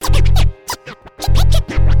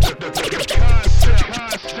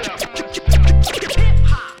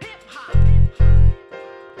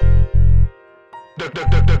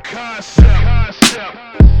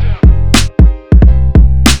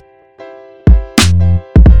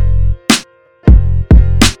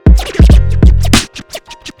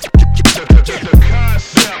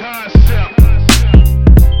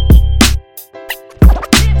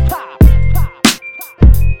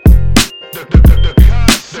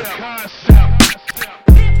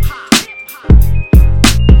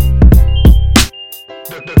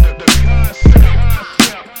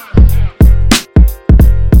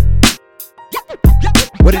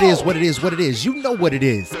what it is. You know what it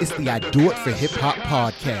is. It's the I Do It for Hip Hop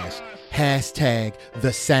podcast. Hashtag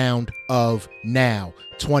the sound of now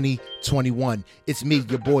 2021. It's me,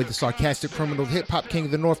 your boy, the sarcastic criminal, hip hop king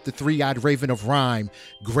of the north, the three-eyed raven of rhyme,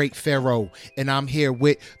 Great Pharaoh. And I'm here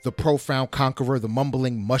with the profound conqueror, the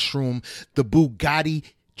mumbling mushroom, the Bugatti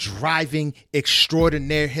driving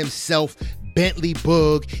extraordinaire himself, Bentley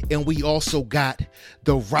Boog. And we also got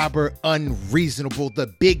the Robert Unreasonable,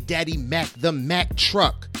 the Big Daddy Mac, the Mac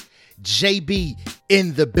truck, JB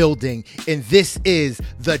in the building. And this is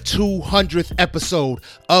the 200th episode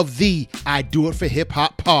of the I Do It for Hip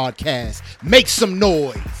Hop podcast. Make some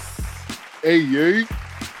noise. Hey, yay.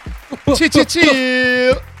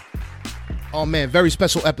 Chill. Oh man, very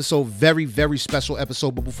special episode, very, very special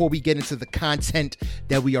episode. But before we get into the content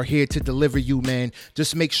that we are here to deliver you, man,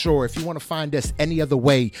 just make sure if you want to find us any other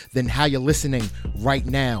way than how you're listening right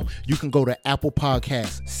now, you can go to Apple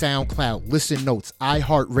Podcasts, SoundCloud, Listen Notes,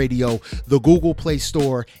 iHeartRadio, the Google Play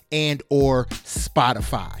Store, and or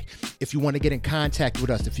Spotify. If you want to get in contact with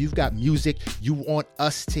us, if you've got music you want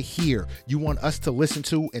us to hear, you want us to listen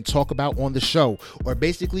to and talk about on the show, or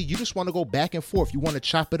basically you just want to go back and forth, you want to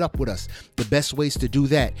chop it up with us, the best ways to do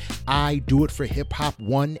that, I do it for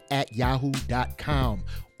hiphop1 at yahoo.com.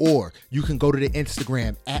 Or you can go to the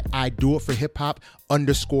Instagram at I Do It For Hip Hop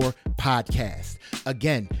 _podcast.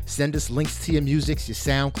 Again, send us links to your musics, your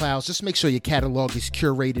SoundClouds. Just make sure your catalog is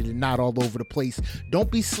curated and not all over the place. Don't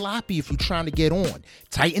be sloppy if you're trying to get on.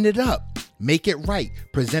 Tighten it up. Make it right.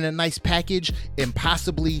 Present a nice package, and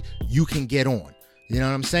possibly you can get on. You know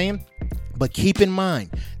what I'm saying? But keep in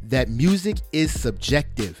mind that music is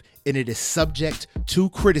subjective, and it is subject to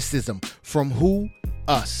criticism from who?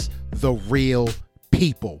 Us, the real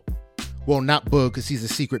people. Well, not Boog, because he's a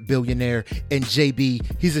secret billionaire, and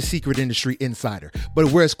JB, he's a secret industry insider.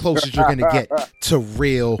 But we're as close as you're going to get to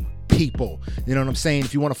real people. You know what I'm saying?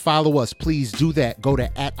 If you want to follow us, please do that. Go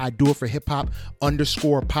to at I Do It For Hip Hop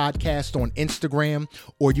 _podcast on Instagram,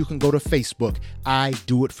 or you can go to Facebook, I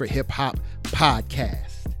Do It For Hip Hop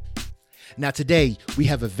podcast. Now today, we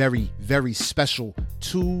have a very, very special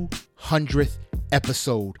 200th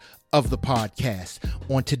episode of the podcast.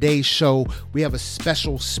 On today's show, we have a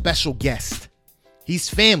special guest. He's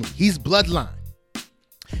family. He's bloodline.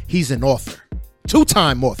 He's an author.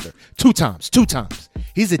 Two-time author. Two times.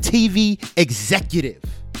 He's a TV executive.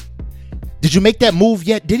 Did you make that move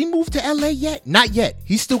yet? Did he move to LA yet? Not yet.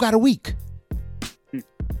 He's still got a week.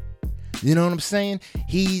 You know what I'm saying?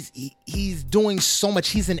 He's doing so much.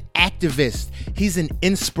 He's an activist. He's an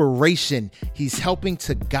inspiration. He's helping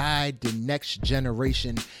to guide the next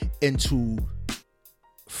generation into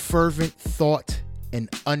fervent thought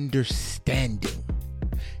and understanding.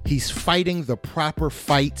 He's fighting the proper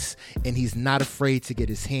fights, and he's not afraid to get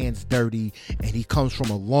his hands dirty. And he comes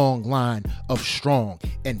from a long line of strong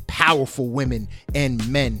and powerful women and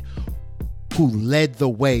men who led the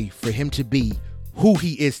way for him to be who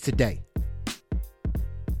he is today.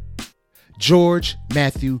 George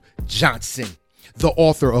Matthew Johnson, the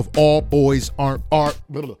author of All Boys Aren't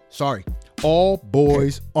Blue,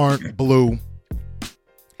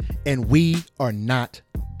 and We Are Not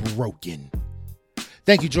Broken.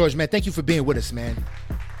 Thank you, George, man. Thank you for being with us, man.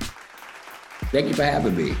 Thank you for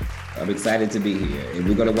having me. I'm excited to be here, and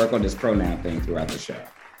we're going to work on this pronoun thing throughout the show.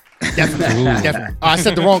 Definitely. Oh, I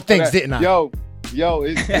said the wrong things, didn't I? Yo,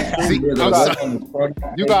 it's you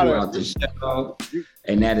got the show,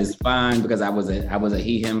 and that is fine because I was a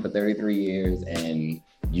he/him for 33 years, and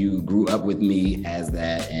you grew up with me as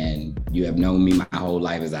that, and you have known me my whole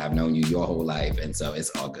life as I've known you your whole life, and so it's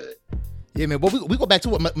all good. Yeah, man. Well, we go back to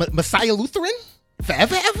what Messiah Lutheran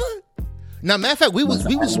forever ever. Now, matter of fact, we was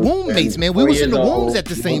womb mates, man. We was in the wombs at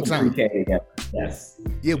the same time. Yes.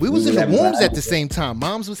 Yeah, we was in the wombs at the same time.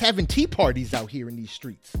 Moms was having tea parties out here in these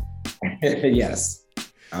streets. Yes.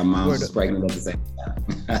 Our moms was pregnant at the same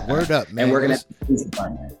time. Word up, man. And working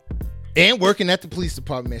at the police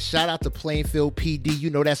department. Shout out to Plainfield PD. You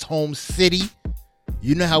know that's home city.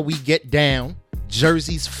 You know how we get down.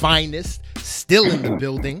 Jersey's finest, still in the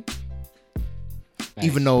building. Nice.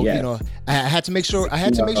 Even though, you know, I had to make sure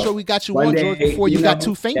we got you on, George, before you got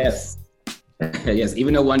too famous. Yes. Yes,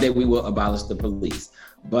 even though one day we will abolish the police.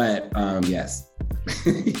 But yes.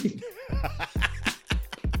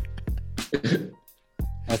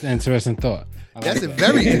 That's an interesting thought. That's a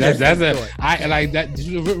very interesting thought. I like that.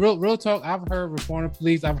 Real talk. I've heard reform the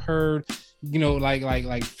police. I've heard, you know,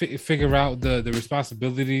 like figure out the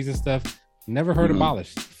responsibilities and stuff. Never heard Mhm.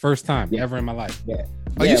 abolished. First time Yeah. ever in my life. Yeah.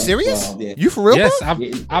 Are you serious? well, yeah. You for real? Yes, bro?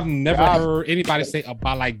 I've never I've- heard anybody say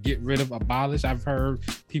about like get rid of abolish. I've heard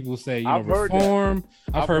people say I've heard that. reform.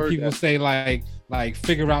 I've I've heard heard people that. say like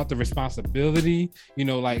figure out the responsibility.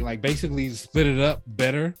 Like basically split it up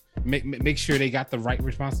better. Make sure they got the right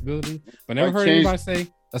responsibility. But never Like heard change- anybody say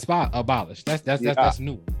abolish. That's Yeah. that's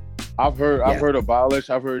new. I've Yeah. heard abolish.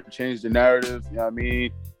 I've heard change the narrative. You know what I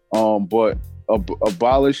mean? But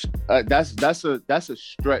abolish. That's a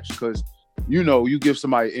stretch because you give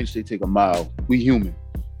somebody an inch, they take a mile. We human.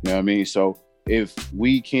 You know what I mean? So if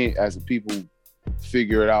we can't, as a people,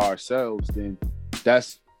 figure it out ourselves, then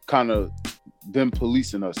that's kind of them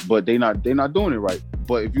policing us. But they're not doing it right.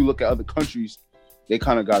 But if you look at other countries, they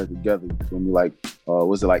kind of got it together. When you like,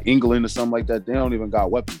 was it like England or something like that? They don't even got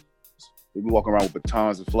weapons. They be walking around with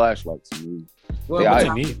batons and flashlights. I mean, Well,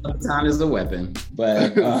 Yeah, baton is a weapon,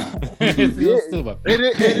 but It's still up. it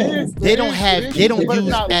is. They don't But it's use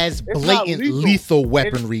not- as it's not blatant lethal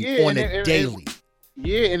weaponry yeah, on and a it- daily.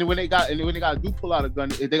 Yeah, and when they got do pull out a gun,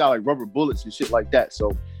 they got like rubber bullets and shit like that.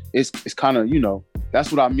 So it's kind of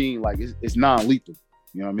that's what I mean. Like it's non-lethal.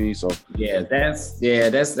 You know what I mean? So yeah,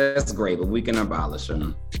 that's great. But we can abolish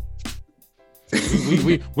them. We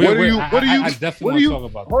What do you- what do you- I definitely what want do you- to talk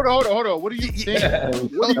about that. Hold on. What do you think?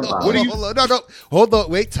 Hold on, what do you- hold on, no. Hold on,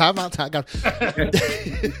 wait, time out.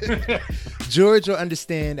 George will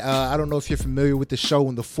understand. I don't know if you're familiar with the show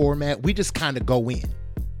and the format. We just kind of go in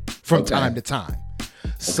from Okay. time to time.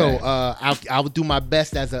 So Okay. I would do my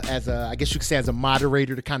best as a I guess you could say as a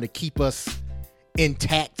moderator to kind of keep us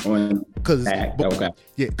intact because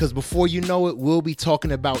Okay. before you know it, we'll be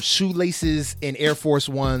talking about shoelaces and Air Force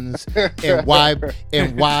Ones and why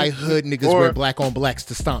hood niggas Or- wear black on blacks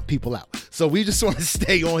to stomp people out. So we just want to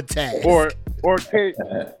stay on task. or K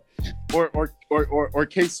or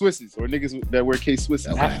K Swisses or niggas that wear K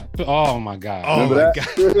Swisses. Oh my god. Oh Remember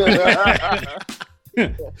my that?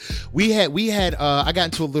 god. we had I got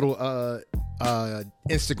into a little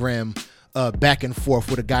Instagram back and forth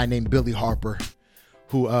with a guy named Billy Harper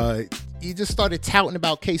who he just started touting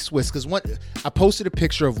about K-Swiss because I posted a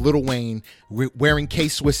picture of Lil Wayne wearing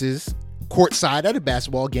K-Swisses courtside at a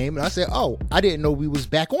basketball game, and I said, oh, I didn't know we was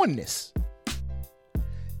back on this.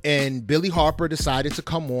 And Billy Harper decided to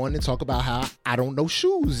come on and talk about how I don't know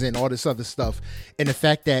shoes and all this other stuff. And the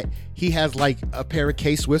fact that he has like a pair of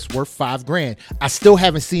K-Swiss worth $5,000. I still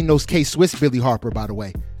haven't seen those K-Swiss, Billy Harper, by the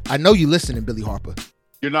way. I know you listening, Billy Harper.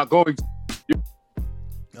 You're not going.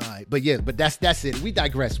 All right, but that's it. We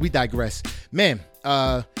digress. Man,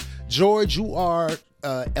 George, you are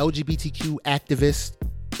LGBTQ activist.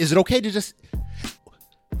 Is it okay to just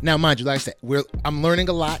now, mind you, like I said, I'm learning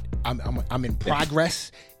a lot. I'm in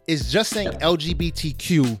progress. Is just saying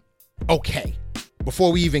LGBTQ okay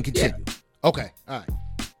before we even continue? Yeah. Okay, all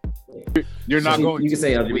right. You're not going. You can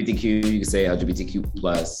say LGBTQ. You can say LGBTQ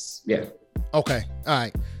plus. Yeah. Okay, all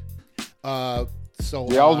right. So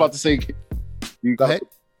yeah, I was about to say. You go ahead.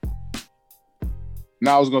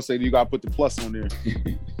 Now I was gonna say you gotta put the plus on there.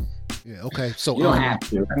 Yeah. Okay. So you don't have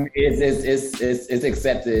to. I mean, it's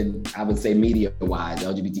accepted. I would say media wise,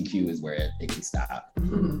 LGBTQ is where it can stop.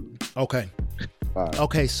 Okay. Right.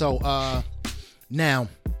 Okay. So now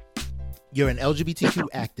you're an LGBTQ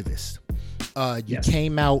activist. You Yes.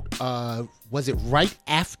 came out. Was it right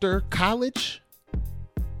after college?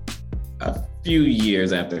 A few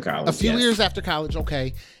years after college. A few years after college.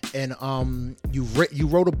 Okay. And you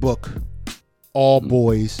wrote a book. All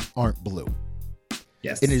Boys Aren't Blue.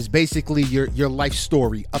 Yes. And it is basically your life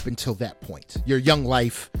story up until that point. Your young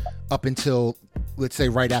life up until, let's say,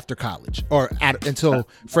 right after college or until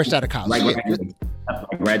fresh out of college. Like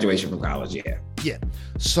graduation from college, yeah. Yeah.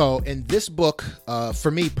 So in this book,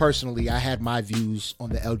 for me personally, I had my views on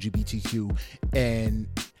the LGBTQ, and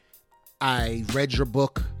I read your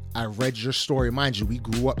book. I read your story. Mind you, we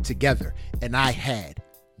grew up together, and I had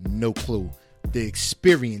no clue the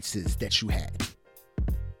experiences that you had.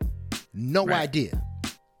 No idea.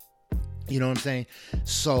 You know what I'm saying?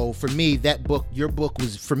 So for me, that book, your book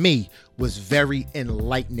was very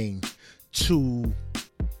enlightening to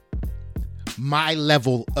my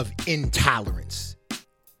level of intolerance.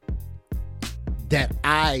 That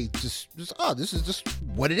I just this is just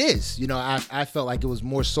what it is. You know, I felt like it was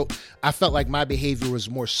more I felt like my behavior was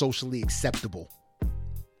more socially acceptable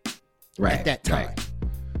at that time.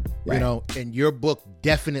 Right. You know, and your book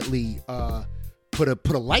definitely put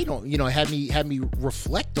a light on, you know, had me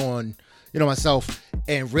reflect on, you know, myself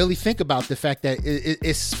and really think about the fact that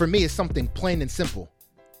it's for me, it's something plain and simple.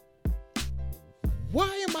 Why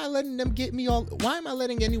am I letting them get me all? Why am I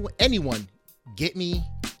letting anyone get me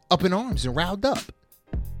up in arms and riled up?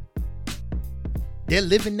 They're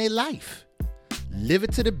living their life. live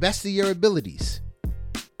it to the best of your abilities.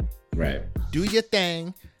 Right. Do your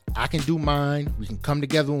thing. I can do mine. We can come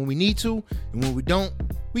together when we need to, and when we don't,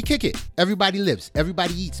 we kick it. Everybody lives.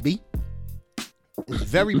 Everybody eats, B. It's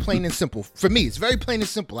very plain and simple. For me, it's very plain and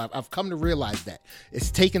simple. I've come to realize that.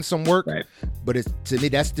 It's taking some work, right. But it's, to me,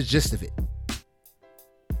 that's the gist of it.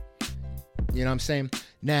 You know what I'm saying?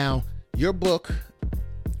 Now, your book,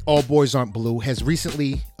 All Boys Aren't Blue, has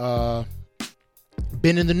recently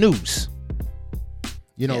been in the news.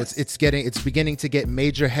 You know, yes. it's beginning to get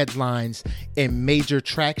major headlines and major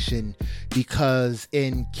traction because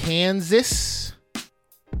in Kansas,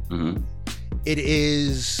 it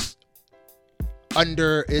is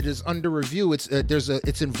under review.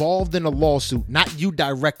 It's involved in a lawsuit, not you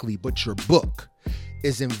directly, but your book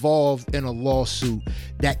is involved in a lawsuit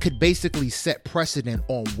that could basically set precedent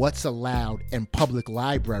on what's allowed in public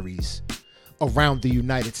libraries around the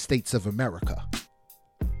United States of America.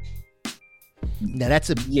 Now that's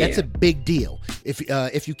a big deal. If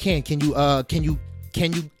you can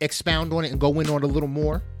you expound on it and go in on it a little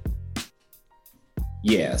more?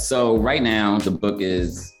 Yeah. So right now the book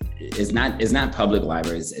is not public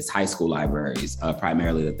libraries. It's high school libraries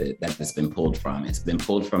primarily that it's been pulled from. It's been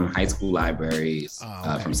pulled from high school libraries,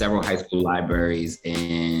 from several high school libraries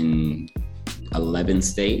in 11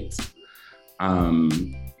 states.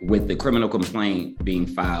 With the criminal complaint being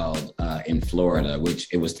filed in Florida,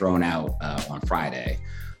 which it was thrown out on Friday.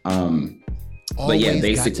 But yeah,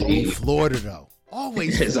 basically Florida though.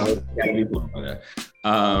 Always it's always gotta be Florida.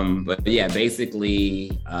 But yeah,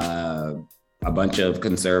 basically a bunch of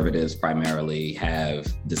conservatives primarily have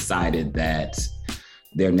decided that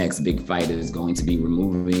their next big fight is going to be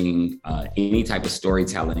removing any type of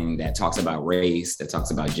storytelling that talks about race, that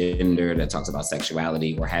talks about gender, that talks about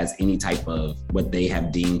sexuality, or has any type of what they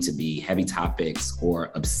have deemed to be heavy topics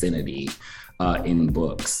or obscenity in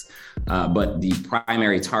books. But the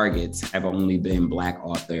primary targets have only been Black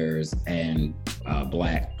authors and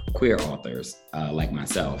Black queer authors like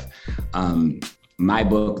myself. My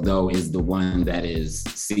book, though, is the one that is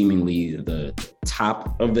seemingly the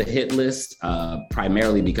top of the hit list,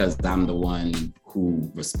 primarily because I'm the one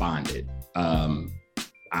who responded.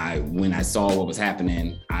 When I saw what was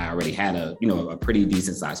happening, I already had a pretty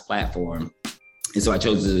decent sized platform. And so I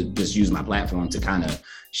chose to just use my platform to kind of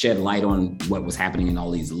shed light on what was happening in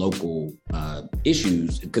all these local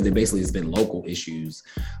issues, because it basically has been local issues.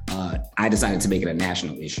 I decided to make it a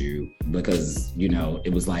national issue because,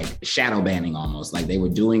 it was like shadow banning almost. Like they were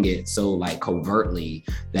doing it so like covertly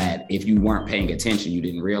that if you weren't paying attention, you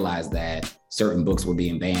didn't realize that certain books were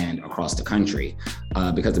being banned across the country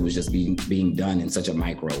because it was just being done in such a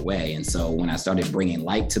micro way. And so when I started bringing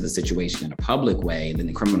light to the situation in a public way, then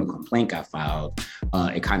the criminal complaint got filed,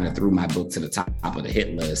 it kind of threw my book to the top of the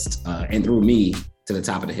hit list and threw me to the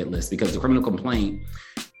top of the hit list, because the criminal complaint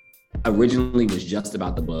originally was just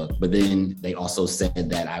about the book, but then they also said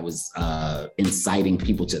that I was inciting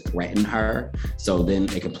people to threaten her. So then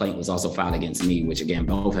a complaint was also filed against me, which again,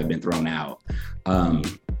 both have been thrown out.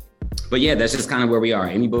 But yeah, that's just kind of where we are.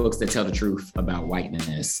 Any books that tell the truth about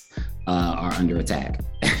whiteness are under attack.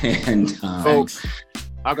 And folks,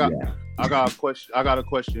 I got a question. I got a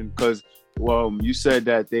question because you said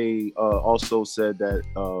that they also said that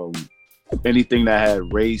anything that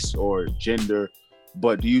had race or gender,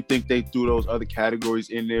 but do you think they threw those other categories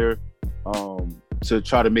in there to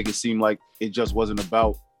try to make it seem like it just wasn't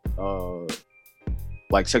about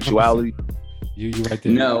like sexuality? You right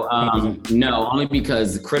there. No, only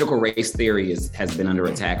because critical race theory has been under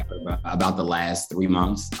attack for about the last 3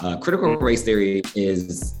 months. Critical race theory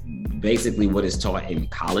is basically what is taught in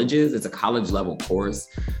colleges. It's a college level course.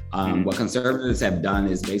 What conservatives have done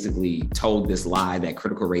is basically told this lie that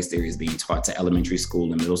critical race theory is being taught to elementary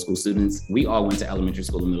school and middle school students. We all went to elementary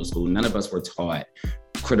school and middle school. None of us were taught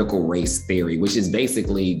critical race theory, which is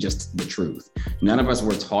basically just the truth. None of us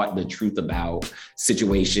were taught the truth about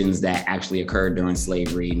situations that actually occurred during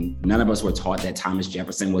slavery. None of us were taught that Thomas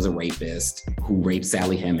Jefferson was a rapist who raped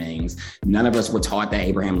Sally Hemings. None of us were taught that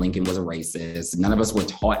Abraham Lincoln was a racist. None of us were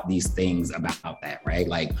taught these things about that, right?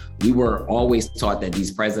 Like we were always taught that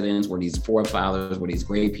these presidents were these forefathers, were these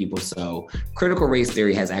great people. So critical race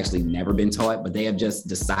theory has actually never been taught, but they have just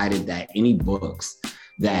decided that any books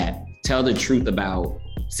that tell the truth about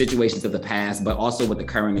situations of the past, but also what the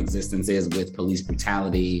current existence is with police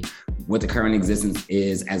brutality, what the current existence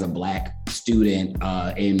is as a Black student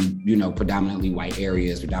in predominantly white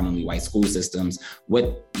areas, predominantly white school systems,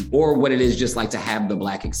 what it is just like to have the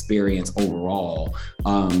Black experience overall,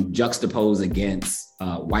 juxtaposed against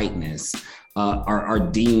whiteness. are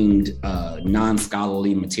deemed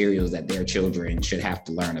non-scholarly materials that their children should have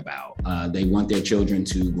to learn about. They want their children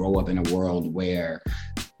to grow up in a world where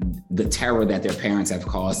the terror that their parents have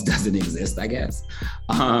caused doesn't exist, I guess.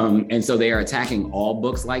 And so they are attacking all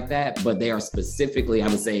books like that, but they are specifically, I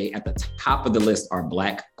would say, at the top of the list are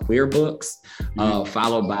Black queer books,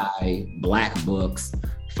 followed by Black books,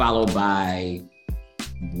 followed by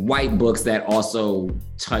white books that also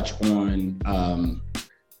touch on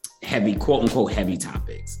heavy, quote unquote, heavy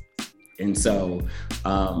topics. And so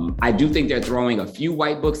I do think they're throwing a few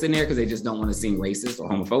white books in there because they just don't want to seem racist or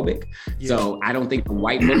homophobic. Yeah. So I don't think the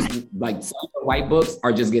white books, like some white books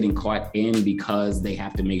are just getting caught in because they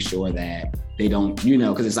have to make sure that they don't, you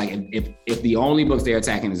know, because it's like if the only books they're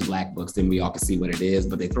attacking is Black books, then we all can see what it is.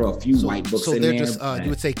 But they throw a few white books in there. So they're just, you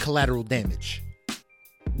would say, collateral damage.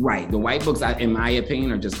 Right. The white books, in my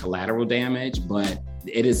opinion, are just collateral damage, but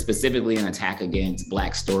it is specifically an attack against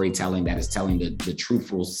Black storytelling that is telling the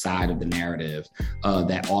truthful side of the narrative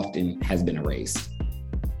that often has been erased.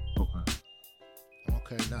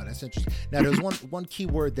 Okay, no, that's interesting. Now, there's one key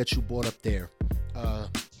word that you brought up there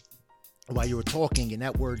while you were talking, and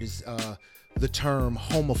that word is the term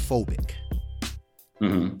homophobic.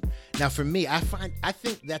 Mm-hmm. Now, for me, I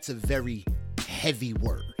think that's a very heavy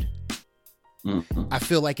word. Mm-hmm. I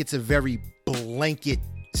feel like it's a very blanket,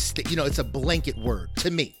 it's a blanket word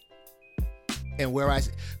to me. And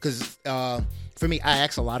because for me, I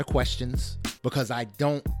ask a lot of questions because I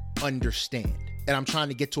don't understand. And I'm trying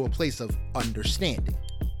to get to a place of understanding.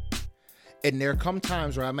 And there come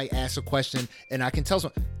times where I may ask a question and I can tell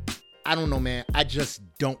someone, I don't know, man, I just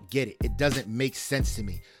don't get it. It doesn't make sense to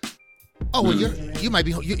me. Oh, well,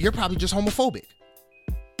 you're probably just homophobic.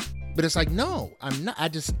 But it's like, no, I'm not.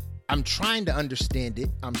 I'm trying to understand it.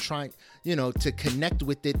 I'm trying, to connect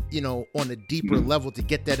with it, on a deeper level to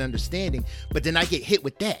get that understanding. But then I get hit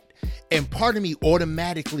with that. And part of me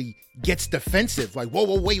automatically gets defensive. Like,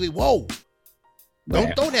 whoa, wait, whoa.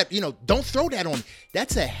 Don't throw that, don't throw that on me.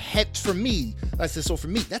 That's for me,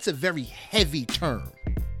 that's a very heavy term.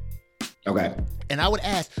 Okay. And I would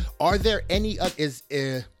ask, are there any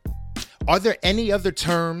other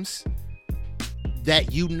terms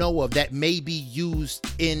that you know of that may be used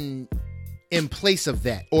in place of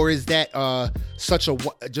that, or is that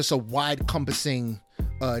just a wide encompassing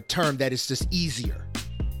term that is just easier?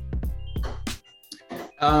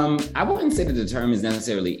 I wouldn't say that the term is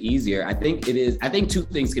necessarily easier. I think it is. I think two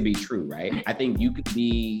things could be true, right? I think you could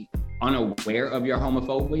be unaware of your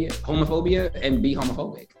homophobia and be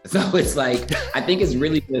homophobic. So it's like, I think it's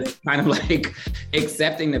really just kind of like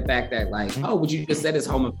accepting the fact that like, oh, what you just said is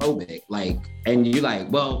homophobic. Like, and you're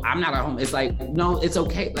like, well, I'm not a homo. It's like, no, it's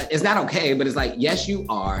okay. Like, it's not okay, but it's like, yes, you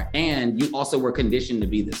are. And you also were conditioned to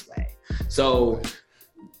be this way. So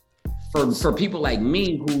for people like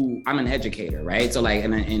me, who I'm an educator, right? So like,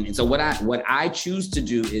 and so what I choose to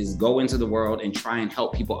do is go into the world and try and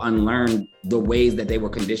help people unlearn the ways that they were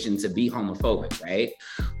conditioned to be homophobic, right?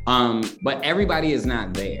 But everybody is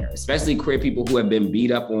not there, especially queer people who have been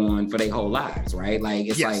beat up on for their whole lives, right? Like,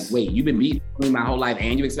 it's like, wait, you've been beat on my whole life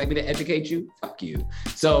and you expect me to educate you? Fuck you.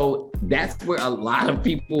 So that's where a lot of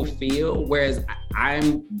people feel, whereas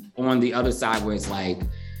I'm on the other side where it's like,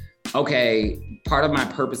 okay, part of my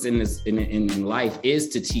purpose in life is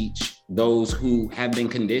to teach those who have been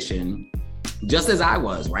conditioned just as I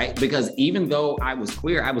was, right? Because even though I was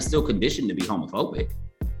queer, I was still conditioned to be homophobic,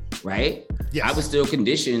 right? Yes. I was still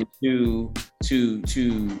conditioned to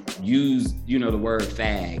use, the word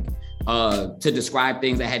fag, to describe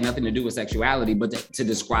things that had nothing to do with sexuality, but to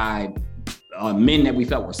describe men that we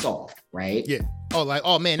felt were soft, right? Yeah. Oh, like,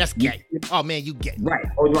 oh man, that's gay. Oh man, you gay. Right.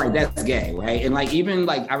 Oh, right. That's gay, right? And like, even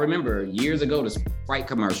like, I remember years ago, the Sprite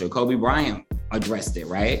commercial, Kobe Bryant addressed it,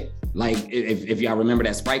 right? Like, if y'all remember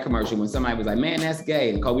that Sprite commercial when somebody was like, man, that's gay.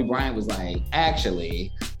 And Kobe Bryant was like,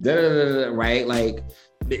 actually, right? Like,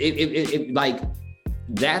 it like,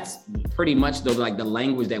 that's pretty much the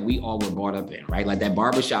language that we all were brought up in, right? Like that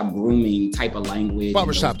barbershop grooming type of language,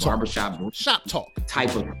 barbershop talk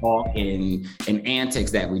type of talk and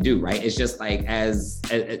antics that we do, right? It's just like, as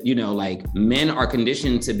like men are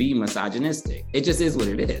conditioned to be misogynistic. It just is what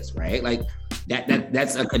it is, right? Like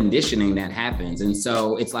that's a conditioning that happens. And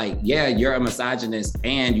so it's like, yeah, you're a misogynist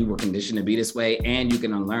and you were conditioned to be this way and you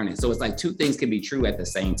can unlearn it. So it's like two things can be true at the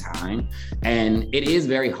same time. And it is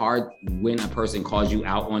very hard when a person calls you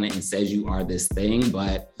out on it and says you are this thing,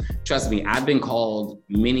 but trust me, I've been called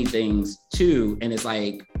many things too. And it's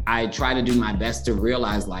like, I try to do my best to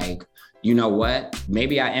realize like, you know what,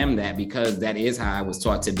 maybe I am that because that is how I was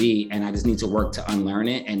taught to be. And I just need to work to unlearn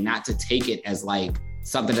it and not to take it as like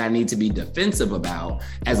something that I need to be defensive about,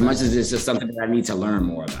 as much as it's just something that I need to learn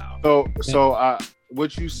more about. So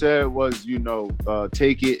what you said was,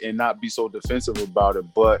 take it and not be so defensive about it,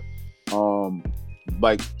 but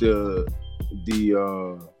like the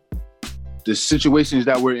situations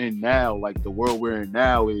that we're in now, like the world we're in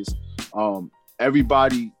now, is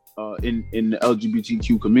everybody in the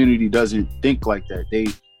LGBTQ community doesn't think like that. They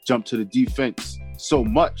jump to the defense so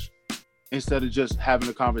much instead of just having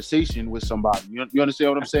a conversation with somebody. You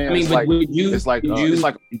understand what I'm saying? I mean, would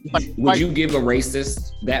you give a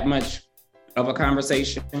racist that much of a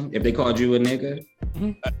conversation if they called you a nigga?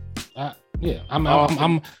 Mm-hmm. I'm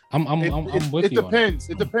with you. It depends.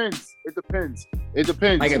 Like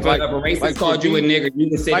if a racist called you a nigga, you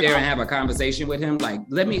can sit there and have a conversation with him. Like,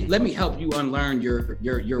 let me help you unlearn your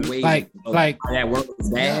ways. Like that work is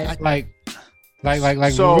bad.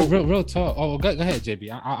 So real talk. Oh, go ahead, JB.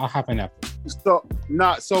 I'll hop in after. So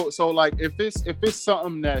like if it's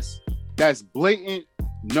something that's blatant,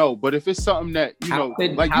 no. But if it's something that how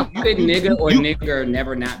could nigga or nigger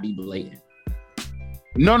never not be blatant?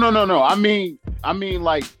 No. I mean,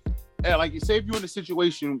 like you say if you're in a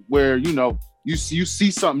situation where you see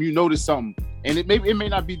something, you notice something, and it may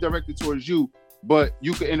not be directed towards you, but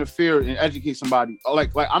you could interfere and educate somebody. Like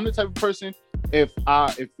I'm the type of person, if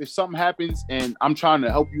something happens and I'm trying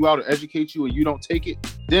to help you out or educate you and you don't take it,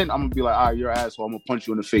 then I'm gonna be like, all right, you're an asshole, I'm gonna punch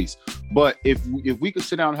you in the face. But if we could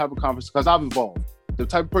sit down and have a conversation, because I've evolved. The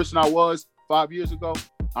type of person I was 5 years ago,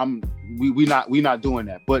 we not doing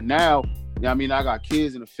that. But now, I mean, I got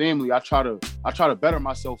kids and a family. I try to better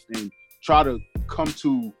myself and try to come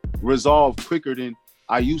to resolve quicker than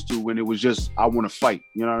I used to when it was just I want to fight.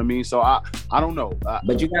 You know what I mean? So I don't know.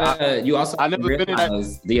 But you also never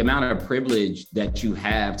realize the amount of privilege that you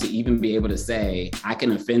have to even be able to say I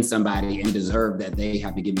can offend somebody and deserve that they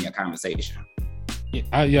have to give me a conversation.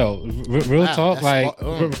 Real talk,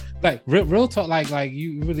 real talk, like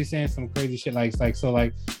you really saying some crazy shit, like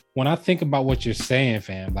when I think about what you're saying,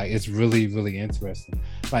 fam, like it's really, really interesting.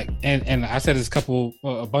 Like, and I said this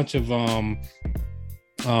a bunch of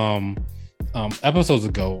episodes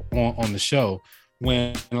ago on the show,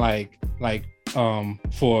 when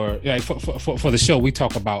for the show we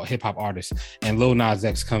talk about hip hop artists, and Lil Nas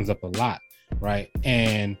X comes up a lot, right?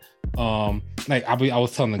 And I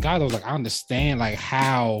was telling the guys, I was like, I understand like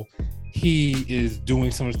how he is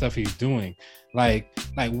doing some of the stuff he's doing. Like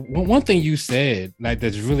one thing you said, like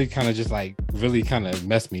that's really kind of just like really kind of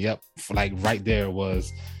messed me up, like right there was,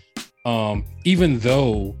 even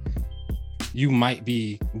though you might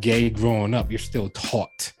be gay growing up, you're still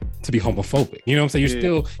taught to be homophobic. You know what I'm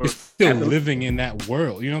saying? You're still living in that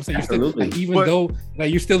world. You know what I'm saying? You're still, like, even though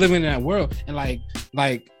like you're still living in that world, and like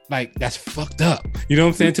that's fucked up. You know what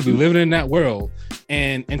I'm saying? To be living in that world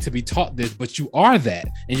and to be taught this, but you are that,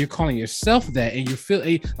 and you're calling yourself that, and you feel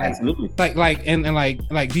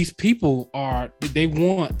like these people are, they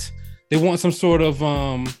want some sort of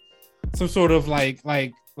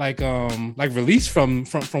release from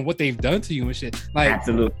what they've done to you and shit. Like,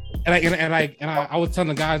 absolutely. And I was telling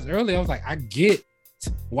the guys earlier, I was like, I get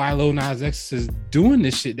why Lil Nas X is doing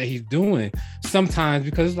this shit that he's doing sometimes,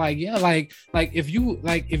 because like, yeah, like if you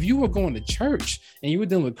were going to church and you were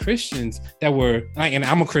dealing with Christians that were like, and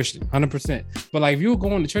I'm a Christian 100%, but like if you were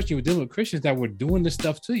going to church and you were dealing with Christians that were doing this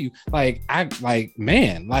stuff to you,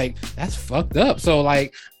 man, that's fucked up. So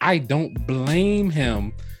like, I don't blame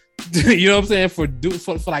him. You know what I'm saying? For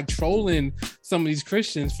like trolling some of these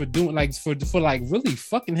Christians for doing for like really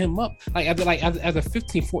fucking him up. Like as a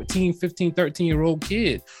 15, 13-year-old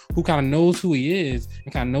kid who kind of knows who he is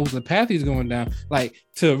and kind of knows the path he's going down, like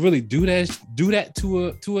to really do that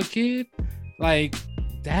to a kid, like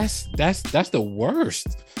that's the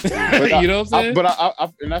worst. You know what I'm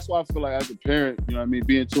saying? And that's why I feel like as a parent, you know what I mean,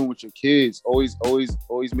 being in tune with your kids, always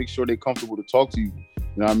make sure they're comfortable to talk to you.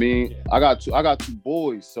 You know what I mean? Yeah. I got two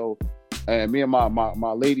boys, so and me and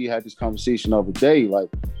my lady had this conversation the other day. Like,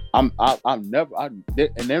 I'm never, and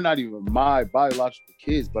they're not even my biological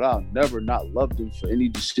kids, but I'll never not love them for any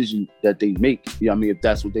decision that they make. You know what I mean? If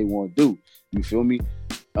that's what they want to do, you feel me?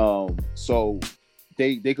 So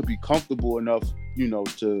they could be comfortable enough, you know,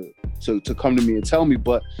 to come to me and tell me.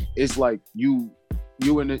 But it's like you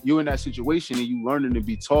in that situation and you learning to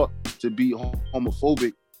be taught to be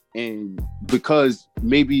homophobic. And because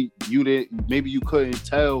maybe you couldn't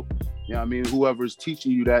tell, you know what I mean, whoever's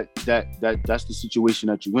teaching you that's the situation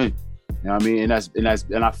that you in. You know what I mean? And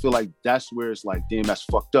I feel like that's where it's like, damn, that's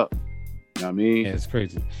fucked up. You know what I mean? Yeah, it's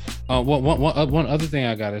crazy. One other thing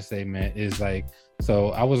I gotta say, man, is like, so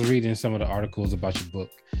I was reading some of the articles about your book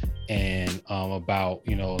and about,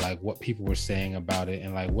 you know, like what people were saying about it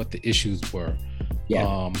and like what the issues were.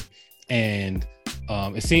 Yeah. And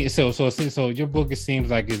It seems so your book, it seems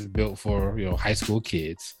like it's built for, you know, high school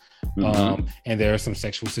kids. And there are some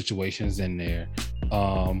sexual situations in there.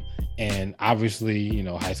 And obviously, you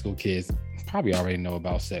know, high school kids probably already know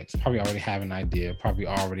about sex, probably already have an idea, probably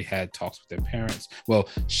already had talks with their parents. Well,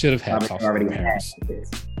 should have had talks with their parents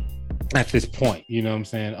at this point, you know what I'm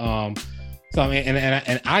saying? So I mean,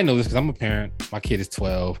 and I know this because I'm a parent. My kid is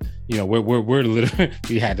 12. You know, we're literally,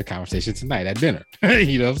 we had the conversation tonight at dinner.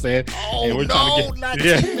 You know what I'm saying? Oh, and we're no, trying to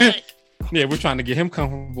get, yeah, we're trying to get him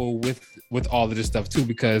comfortable with all of this stuff too,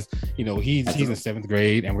 because, you know, he's in 7th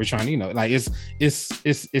grade, and we're trying to, you know, like it's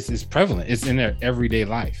prevalent. It's in their everyday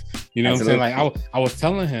life. You know what I'm saying? Like I was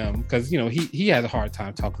telling him, because, you know, he has a hard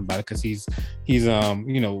time talking about it because he's you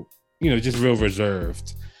know, just real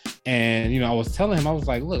reserved. And, you know, I was telling him, I was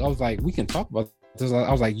like, look, I was like, we can talk about this.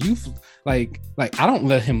 I was like, like I don't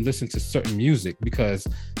let him listen to certain music because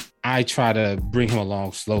I try to bring him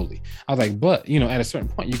along slowly. I was like, but, you know, at a certain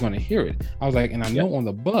point, you're going to hear it. I was like, and I know on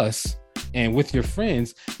the bus and with your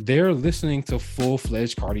friends, they're listening to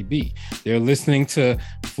full-fledged Cardi B. They're listening to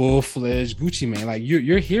full-fledged Gucci Mane. Like,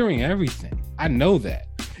 you're hearing everything. I know that.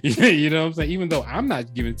 You know what I'm saying? Even though I'm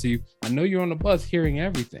not giving it to you, I know you're on the bus hearing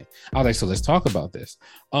everything. I was like, so let's talk about this.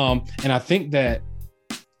 And I think that,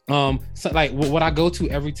 so like what I go to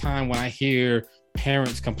every time when I hear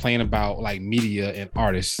parents complain about like media and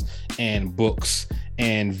artists and books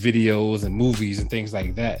and videos and movies and things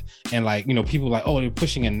like that, and like, you know, people like, oh, they're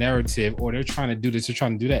pushing a narrative, or they're trying to do this, they're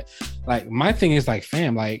trying to do that. Like, my thing is like,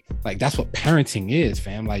 fam, like that's what parenting is,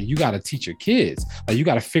 fam. Like, you got to teach your kids. Like, you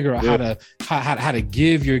got to figure out how to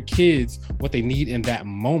give your kids what they need in that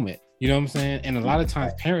moment. You know what I'm saying? And a lot of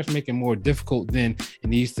times parents make it more difficult than it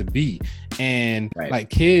needs to be. And like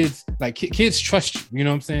kids trust you. You know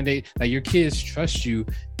what I'm saying? They like, your kids trust you,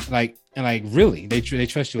 like, and like really they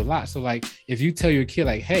trust you a lot. So like, if you tell your kid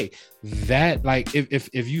like, hey, that, like,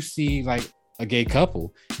 if you see like a gay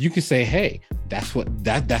couple, you can say, hey, that's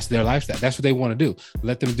their lifestyle. That's what they want to do.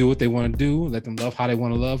 Let them do what they want to do. Let them love how they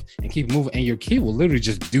want to love, and keep moving. And your kid will literally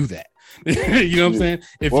just do that. You know what I'm saying?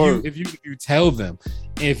 If you tell them,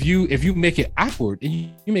 if you make it awkward and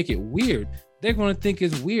you make it weird, they're going to think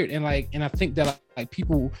it's weird. And I think that like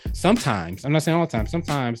people sometimes, I'm not saying all the time,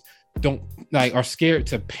 sometimes don't like, are scared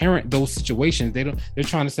to parent those situations. They're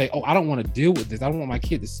trying to say, oh, I don't want to deal with this. I don't want my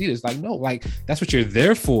kid to see this. Like, no, like that's what you're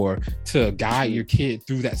there for, to guide your kid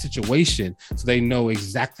through that situation, so they know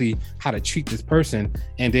exactly how to treat this person,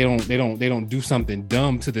 and they don't do something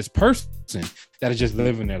dumb to this person that is just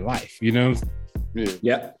living their life, you know?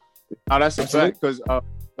 Yeah. Oh, that's a fact, because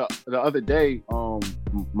the other day,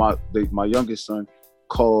 my youngest son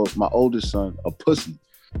called my oldest son a pussy.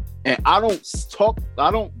 And I don't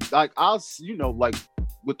like, I'll, you know, like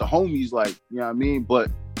with the homies, like, you know what I mean? But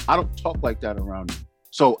I don't talk like that around him.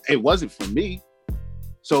 So it wasn't from me.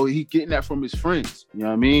 So he getting that from his friends, you know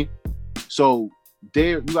what I mean? So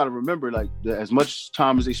you got to remember, like, as much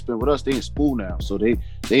time as they spend with us, they in school now. So they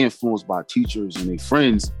influenced by teachers and their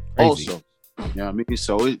friends. Crazy. Also. You know what I mean?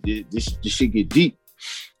 So this shit get deep.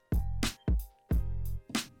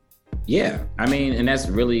 Yeah, I mean, and that's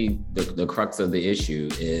really the crux of the issue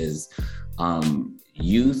is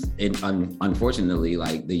youth. And unfortunately,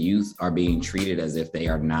 like, the youth are being treated as if they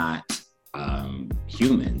are not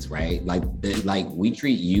humans, right? Like we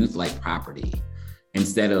treat youth like property,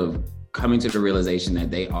 instead of coming to the realization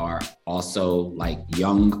that they are also like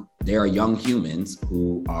they are young humans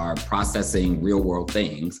who are processing real world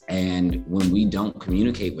things. And when we don't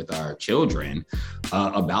communicate with our children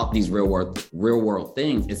about these real world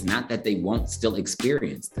things, it's not that they won't still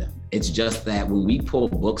experience them. It's just that when we pull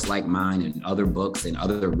books like mine and other books and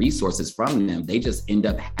other resources from them, they just end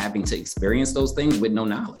up having to experience those things with no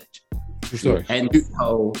knowledge. Sure. And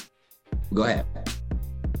so, go ahead.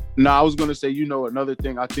 No, I was gonna say, you know, another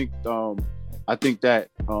thing. I think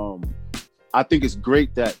it's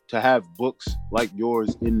great that to have books like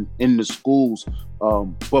yours in the schools,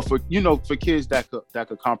 but for kids that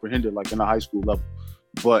could comprehend it, like in a high school level.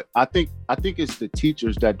 But I think it's the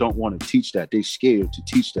teachers that don't want to teach that. They scared to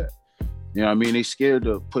teach that. You know what I mean? They scared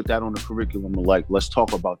to put that on the curriculum. Like, let's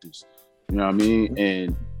talk about this. You know what I mean?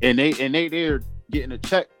 And they're getting a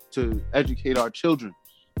check to educate our children.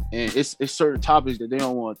 And it's certain topics that they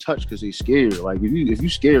don't want to touch because they're scared. Like, if you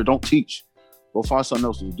scared, don't teach. Go find something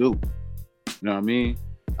else to do. You know what I mean?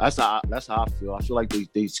 That's how I feel. I feel like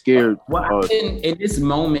they scared. Well, in this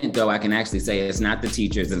moment, though, I can actually say it's not the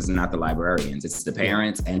teachers and it's not the librarians. It's the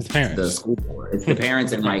parents and the school board. It's the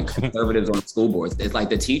parents and like conservatives on the school boards. It's like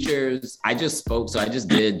the teachers. I just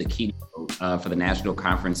did the keynote for the National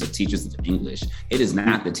Conference of Teachers of English. It is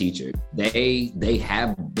not the teachers. They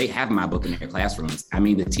have my book in their classrooms. I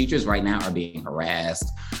mean, the teachers right now are being harassed,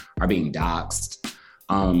 are being doxxed.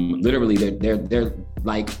 Literally, they're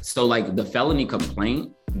like, so like the felony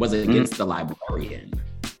complaint was against the librarian.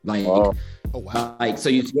 Like, oh wow. Like, so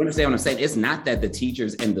you understand what I'm saying? It's not that the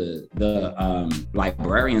teachers and the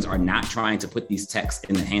librarians are not trying to put these texts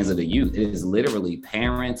in the hands of the youth. It is literally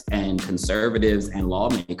parents and conservatives and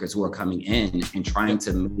lawmakers who are coming in and trying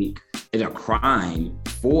to make it a crime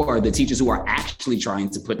for the teachers who are actually trying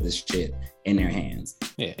to put this shit in their hands.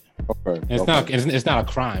 Yeah. Okay. It's not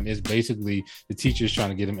a crime. It's basically the teachers trying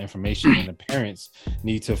to get them information, and the parents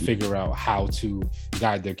need to figure out how to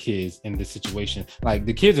guide their kids in this situation. Like,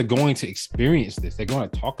 the kids are going to experience this. They're going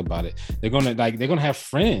to talk about it. They're going to have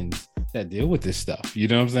friends that deal with this stuff. You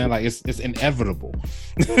know what I'm saying? Like, it's inevitable.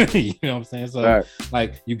 You know what I'm saying? So right.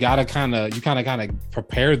 Like, you gotta kind of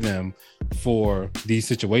prepare them for these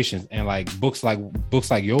situations, and like books like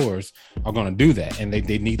yours are going to do that, and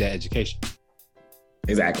they need that education.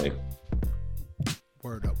 Exactly.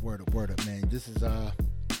 Word up, man. This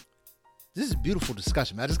is beautiful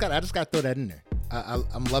discussion, man. I just got to throw that in there.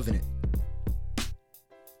 I'm loving it.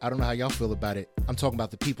 I don't know how y'all feel about it. I'm talking about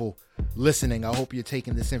the people listening. I hope you're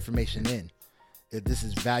taking this information in. This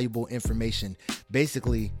is valuable information.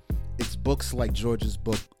 Basically, it's books like George's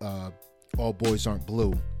book, All Boys Aren't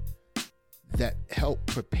Blue, that help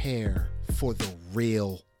prepare for the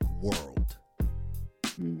real world.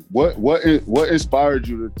 What inspired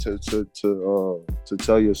you to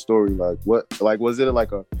tell your story? Like was it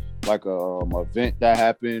like a event that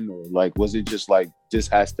happened, or like was it just like this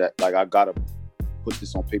has that, like I gotta put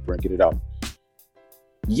this on paper and get it out?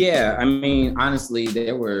 Yeah, I mean, honestly,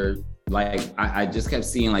 there were like I just kept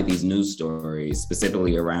seeing like these news stories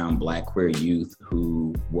specifically around Black queer youth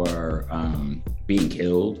who were being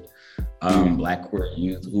killed, Black queer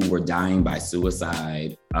youth who were dying by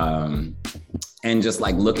suicide. And just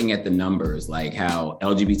like looking at the numbers, like how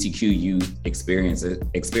LGBTQ youth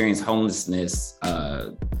experience homelessness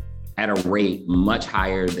at a rate much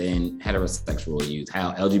higher than heterosexual youth,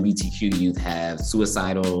 how LGBTQ youth have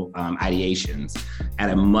suicidal ideations at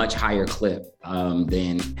a much higher clip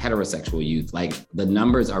than heterosexual youth. Like, the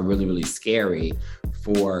numbers are really, really scary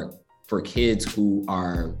for kids who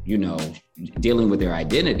are, you know, dealing with their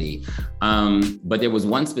identity. But there was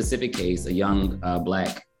one specific case, a young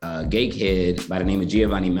Black gay kid by the name of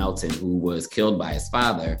Giovanni Melton, who was killed by his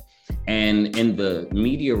father. And in the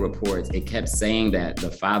media reports, it kept saying that the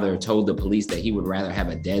father told the police that he would rather have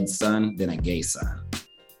a dead son than a gay son.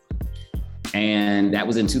 And that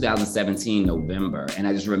was in 2017, November. And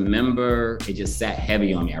I just remember it just sat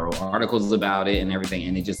heavy on me. I wrote articles about it and everything,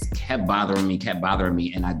 and it just kept bothering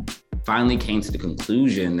me. And I finally came to the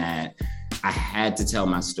conclusion that I had to tell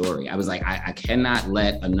my story. I was like, I cannot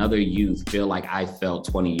let another youth feel like I felt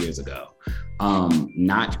 20 years ago.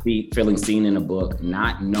 Not feeling seen in a book,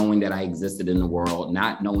 not knowing that I existed in the world,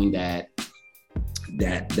 not knowing that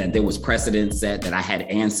there was precedent set, that I had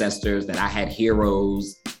ancestors, that I had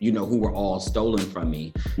heroes, you know, who were all stolen from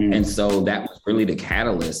me. And so that was really the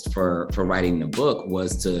catalyst for writing the book,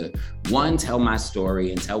 was to, one, tell my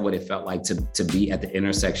story and tell what it felt like to be at the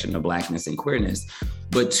intersection of Blackness and queerness.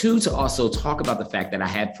 But two, to also talk about the fact that I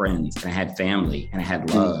had friends and I had family and I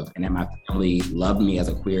had love, and that my family loved me as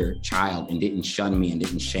a queer child and didn't shun me and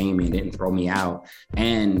didn't shame me and didn't throw me out.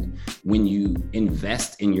 And when you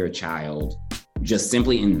invest in your child, just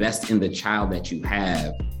simply invest in the child that you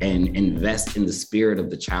have and invest in the spirit of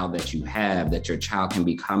the child that you have, that your child can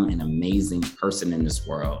become an amazing person in this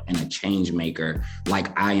world and a change maker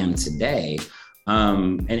like I am today.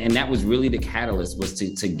 And that was really the catalyst, was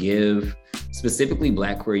to give specifically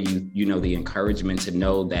Black queer youth, you know, the encouragement to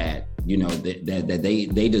know that, you know, that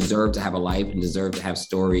they deserve to have a life and deserve to have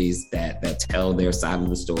stories that tell their side of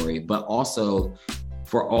the story, but also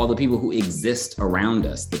for all the people who exist around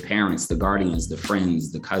us, the parents, the guardians, the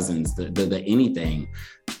friends, the cousins, the anything,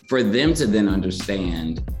 for them to then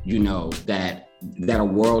understand, you know, that a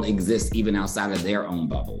world exists even outside of their own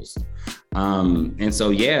bubbles. And so,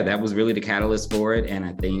 yeah, that was really the catalyst for it. And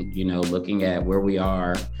I think, you know, looking at where we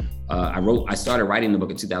are, I started writing the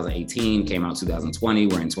book in 2018, came out 2020,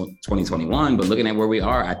 we're in 2021, but looking at where we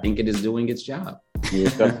are, I think it is doing its job.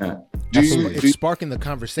 Yeah. It's sparking the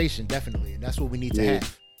conversation, definitely, and that's what we need to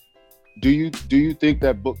have. Do you think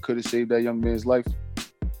that book could have saved that young man's life?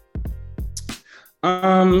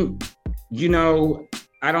 You know,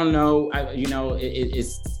 I don't know.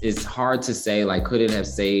 It's hard to say. Like, could it have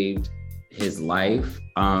saved his life?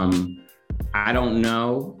 I don't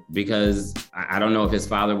know, because I don't know if his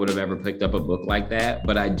father would have ever picked up a book like that.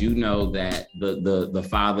 But I do know that the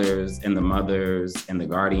fathers and the mothers and the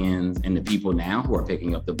guardians and the people now who are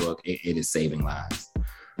picking up the book, it is saving lives.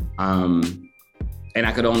 And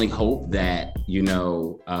I could only hope that, in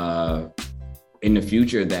the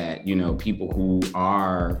future that, people who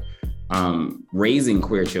are raising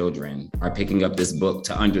queer children are picking up this book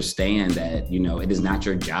to understand that, it is not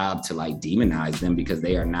your job to like demonize them because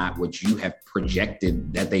they are not what you have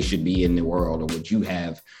projected that they should be in the world, or what you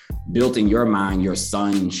have built in your mind your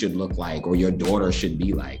son should look like or your daughter should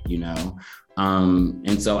be like,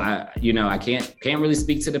 and so I can't really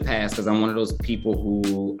speak to the past, because I'm one of those people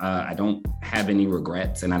who I don't have any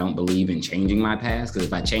regrets, and I don't believe in changing my past, because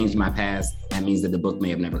if I change my past, that means that the book may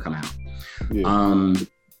have never come out. Yeah.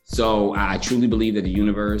 So I truly believe that the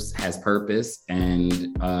universe has purpose,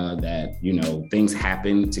 and that, things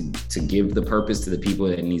happen to give the purpose to the people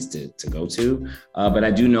that it needs to go to. But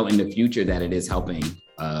I do know in the future that it is helping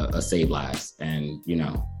save lives. And,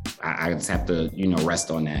 I just have to,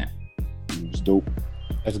 rest on that. It's dope.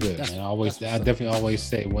 That's good, man. I definitely always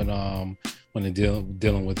say when they're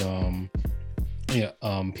dealing with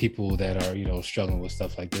people that are struggling with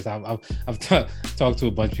stuff like this. I've talked to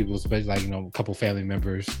a bunch of people, especially like a couple family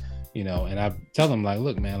members, and I tell them like,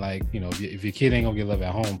 look, man, like if your kid ain't gonna get love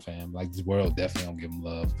at home, fam, like this world definitely gonna give them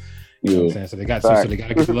love. You know what I'm saying? So they got to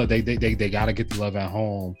get the love. They gotta get the love at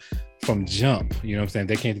home from jump. You know what I'm saying?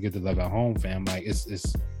 They can't get the love at home, fam. Like it's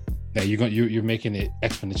that you're making it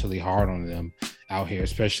exponentially hard on them out here,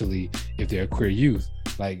 especially if they're a queer youth.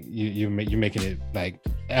 Like you're making it like,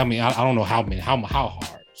 I mean, I don't know how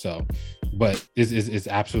hard. So, but it's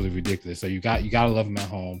absolutely ridiculous. So you gotta love them at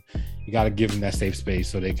home. You gotta give them that safe space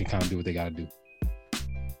so they can kind of do what they gotta do.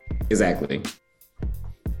 Exactly.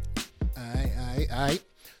 All right.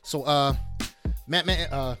 So,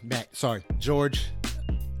 George.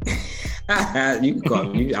 You can call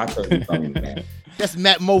me. I thought you called me Matt. That's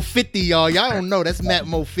Matt Mo 50, y'all. Y'all don't know. That's Matt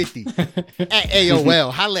Mo 50 at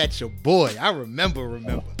AOL. Holla at your boy. I remember.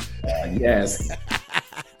 Yes.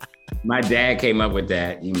 My dad came up with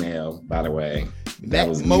that email, by the way. That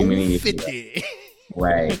was Mo 50.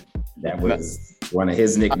 Right. That was one of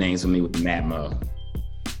his nicknames for me, was Matt Mo.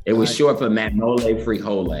 It was short for Matt Mole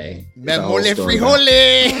Frijole. Matt Mole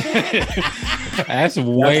Frijole. That's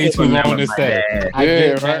way too long to say. I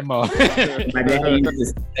get Matt Mo. My dad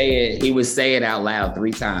used to say it. He would say it out loud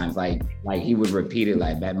 3 times. Like he would repeat it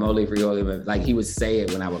like Matt Mole Frijole. Like he would say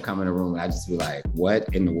it when I would come in the room, and I'd just be like, "What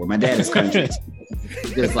in the world?" My dad is country,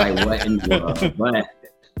 just like what in the world. But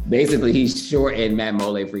basically, he shortened Matt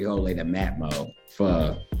Mole Frijole to Matt Mo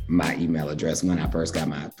for my email address when I first got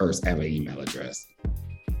my first ever email address.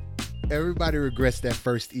 Everybody regrets that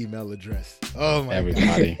first email address. Oh my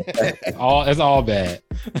Everybody. It's all bad.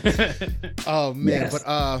 Oh man, yes. But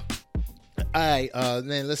all right,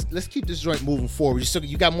 man, let's keep this joint moving forward.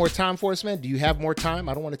 You got more time for us, man? Do you have more time?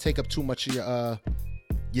 I don't want to take up too much of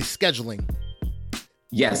your scheduling.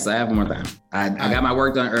 Yes, I have more time. I got my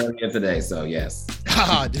work done earlier today, so yes.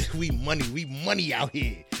 We money out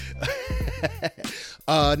here.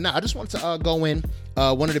 I just wanted to go in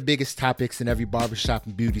one of the biggest topics in every barbershop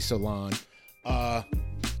and beauty salon.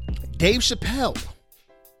 Dave Chappelle.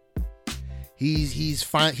 He's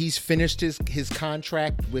finished his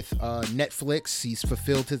contract with Netflix. He's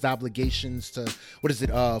fulfilled his obligations to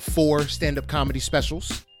 4 stand-up comedy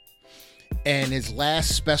specials, and his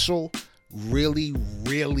last special really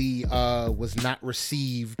was not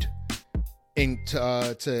received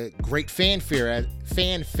to great fanfare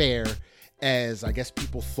as I guess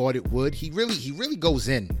people thought it would. He really goes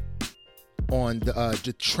in on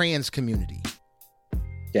the trans community.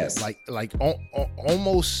 Yes, like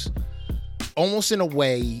almost in a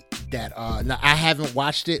way that now I haven't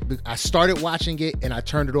watched it, but I started watching it and I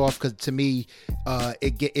turned it off because to me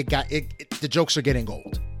the jokes are getting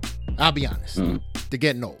old. I'll be honest, they're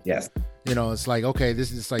getting old. Yes. It's like, okay,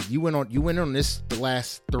 this is like you went on this the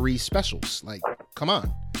last 3 specials. Like, come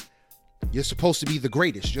on. You're supposed to be the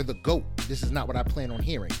greatest. You're the GOAT. This is not what I plan on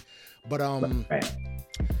hearing. But right.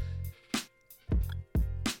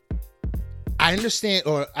 I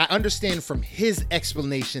understand from his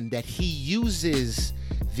explanation that he uses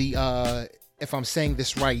the if I'm saying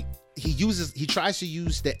this right, he tries to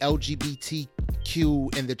use the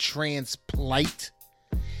LGBTQ and the trans plight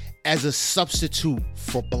as a substitute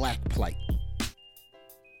for black plight.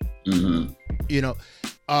 Mm-hmm.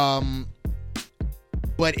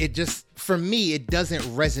 But it just, for me, it doesn't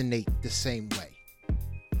resonate the same way.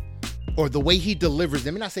 or the way he delivers,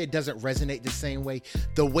 let me not say it doesn't resonate the same way.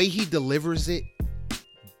 The way he delivers it,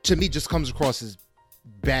 to me, just comes across as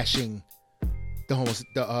bashing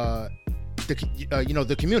the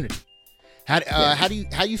community. How do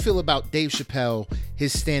you feel about Dave Chappelle,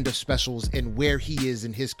 his stand-up specials, and where he is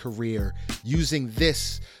in his career, using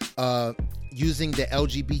the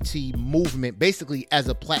LGBT movement basically as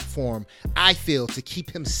a platform, I feel, to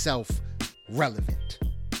keep himself relevant?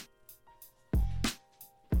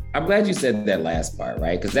 I'm glad you said that last part,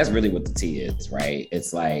 right? Because that's really what the tea is, right?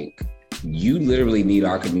 It's like, you literally need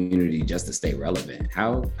our community just to stay relevant.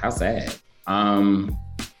 How sad.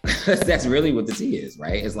 That's really what the tea is,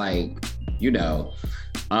 right? It's like,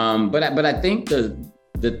 but I think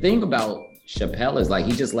the thing about Chappelle is like,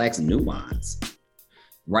 he just lacks nuance,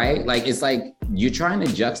 right? Like, it's like you're trying to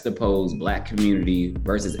juxtapose Black community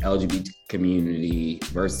versus LGBT community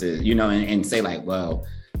versus, and say like, well,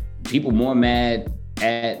 people more mad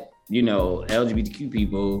at, LGBTQ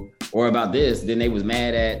people or about this than they was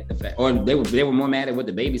mad at the fact, or they were more mad at what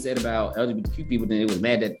the baby said about LGBTQ people than they was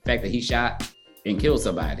mad at the fact that he shot and killed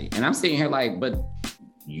somebody. And I'm sitting here like, but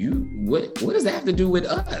what does that have to do with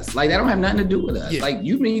us? Like, that don't have nothing to do with us. Yeah. Like,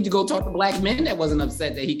 you need to go talk to Black men that wasn't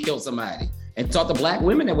upset that he killed somebody, and talk to Black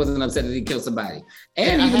women that wasn't upset that he killed somebody.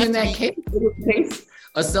 And even in that case, it was a case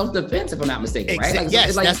of self-defense, if I'm not mistaken, right? Like,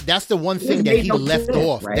 yes, like, that's the one thing that he left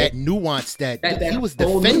off, right? That nuance that he was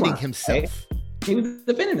defending himself. Right? He was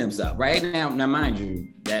defending himself, right? Now, mind you,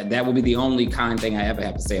 that would be the only kind thing I ever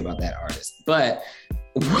have to say about that artist. But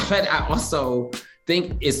what I also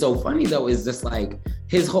think is so funny, though, is just like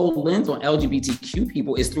his whole lens on LGBTQ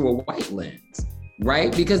people is through a white lens,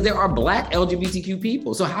 right? Because there are Black LGBTQ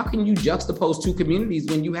people. So how can you juxtapose two communities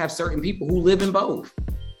when you have certain people who live in both?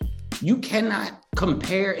 You cannot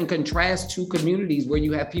compare and contrast two communities where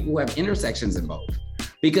you have people who have intersections in both,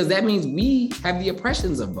 because that means we have the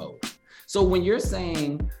oppressions of both. So when you're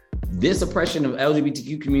saying this oppression of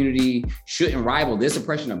LGBTQ community shouldn't rival this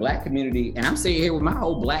oppression of Black community, and I'm sitting here with my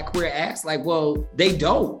whole Black queer ass, like, well, they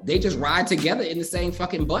don't. They just ride together in the same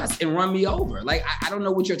fucking bus and run me over. Like, I don't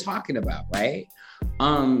know what you're talking about, right?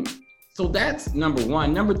 So that's number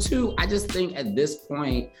one. Number two, I just think at this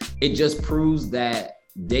point, it just proves that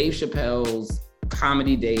Dave Chappelle's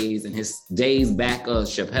comedy days and his days back of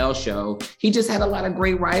Chappelle Show, he just had a lot of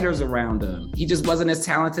great writers around him. He just wasn't as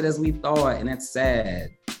talented as we thought, and that's sad.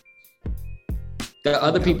 The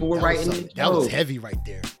other people were writing. That was heavy right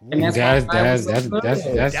there. And that's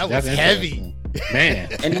heavy, man.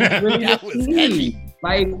 And that's really that was heavy.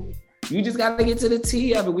 Like, you just got to get to the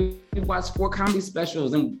tea of it. We watched 4 comedy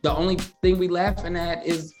specials, and the only thing we laughing at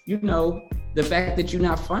is, the fact that you're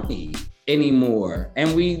not funny anymore.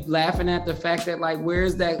 And we laughing at the fact that, like,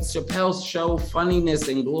 where's that Chappelle Show funniness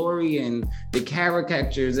and glory and the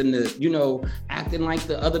caricatures and the, acting like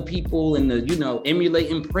the other people and the,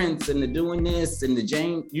 emulating Prince and the doing this and the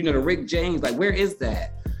James, the Rick James, like, where is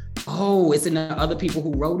that? Oh, it's in the other people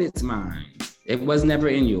who wrote its minds. It was never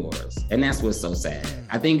in yours. And that's what's so sad.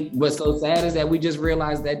 I think what's so sad is that we just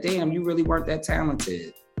realized that, damn, you really weren't that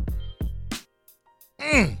talented.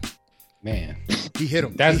 Man, he hit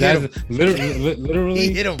him. That's literally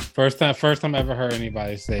he hit him. First time I ever heard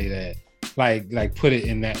anybody say that, like put it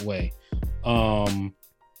in that way.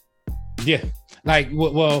 Yeah, like,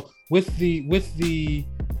 well, with the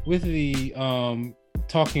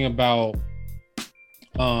talking about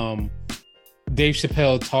Dave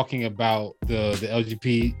Chappelle talking about the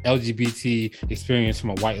LGBT experience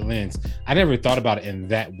from a white lens. I never thought about it in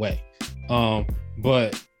that way.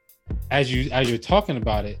 But as you're talking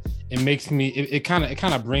about it, it makes me, it kind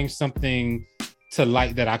of brings something to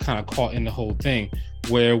light that I kind of caught in the whole thing,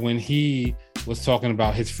 where when he was talking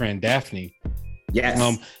about his friend Daphne,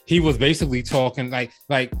 yes, he was basically talking like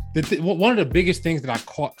one of the biggest things that I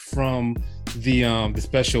caught from the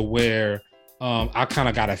special where I kind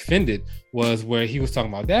of got offended was where he was talking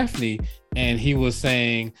about Daphne, and he was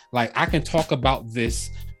saying, like, I can talk about this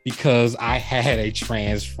because I had a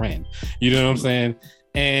trans friend. You know what I'm saying?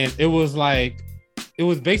 And it was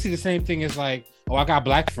basically the same thing as like, oh, I got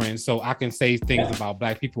Black friends, so I can say things about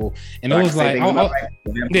Black people. And so it was like,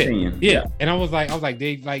 yeah. And I was like,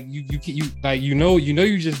 Dave, like you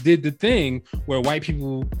just did the thing where white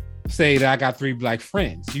people say that I got 3 Black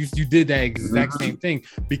friends. You did that exact same thing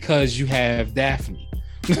because you have Daphne.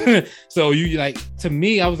 So you, like, to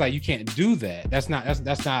me, I was like, you can't do that. That's not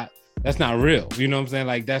real. You know what I'm saying?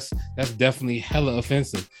 Like, that's definitely hella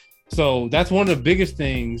offensive. So that's one of the biggest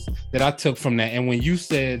things that I took from that. And when you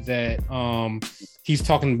said that he's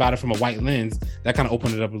talking about it from a white lens, that kind of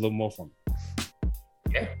opened it up a little more for me.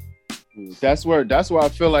 Yeah. That's where I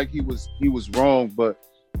feel like he was wrong. But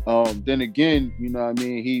then again, you know what I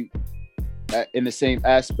mean? in the same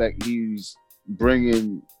aspect, he's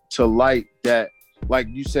bringing to light that, like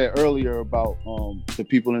you said earlier about the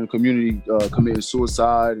people in the community committing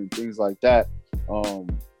suicide and things like that.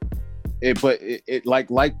 It like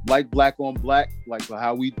black on black, like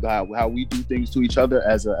how we do things to each other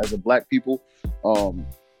as a black people.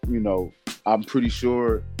 You know, I'm pretty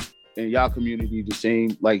sure in y'all community the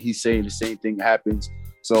same, like he's saying, the same thing happens.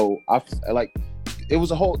 So I like it was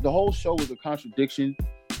the whole show was a contradiction.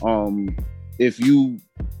 If you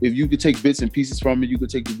could take bits and pieces from it, you could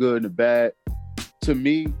take the good and the bad. To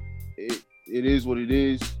me, it is what it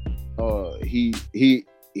is.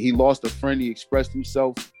 He lost a friend. He expressed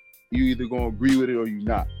himself. You either gonna agree with it or you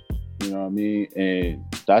not. You know what I mean? And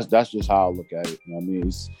that's just how I look at it. You know what I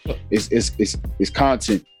mean? It's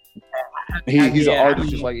content. He's an artist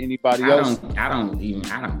just like anybody else. I don't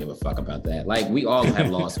give a fuck about that. Like, we all have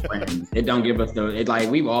lost friends. It don't give us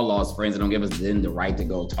we've all lost friends. It don't give us then the right to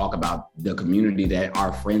go talk about the community that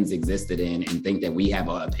our friends existed in and think that we have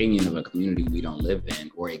an opinion of a community we don't live in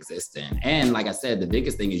or exist in. And like I said, the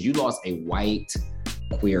biggest thing is you lost a white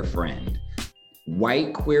queer friend.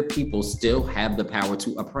 White queer people still have the power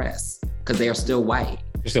to oppress because they are still white.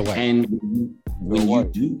 They're still white. And when you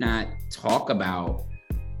do not talk about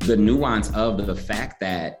the nuance of the fact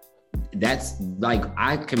that that's like,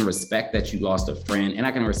 I can respect that you lost a friend, and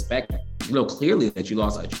I can respect, clearly that you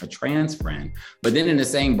lost a trans friend. But then in the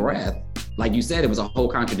same breath, like you said, it was a whole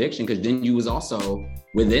contradiction because then you was also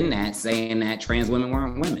within that saying that trans women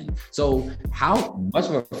weren't women. So how much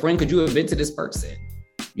of a friend could you have been to this person?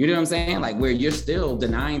 You know what I'm saying? Like, where you're still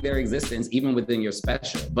denying their existence even within your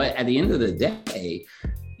special. But at the end of the day,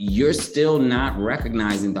 you're still not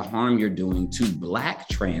recognizing the harm you're doing to Black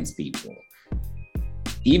trans people.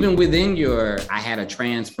 Even within I had a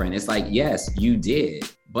trans friend, it's like, yes, you did,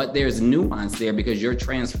 but there's nuance there because your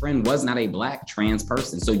trans friend was not a Black trans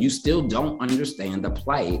person. So you still don't understand the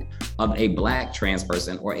plight of a Black trans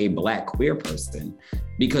person or a Black queer person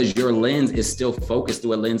because your lens is still focused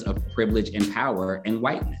through a lens of privilege and power and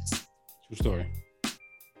whiteness. True story.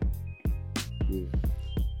 Yeah.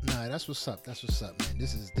 Nah, that's what's up. That's what's up, man.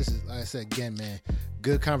 This is like I said again, man.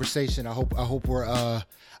 Good conversation. I hope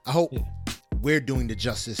we're doing the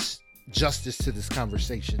justice to this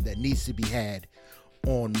conversation that needs to be had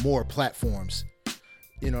on more platforms.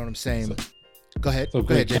 You know what I'm saying? Go ahead. So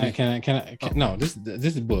go ahead, Jenny. Can I? No, this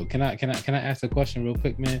is a book. Can I ask a question real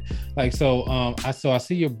quick, man? Like, I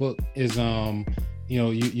see your book is you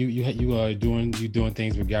are doing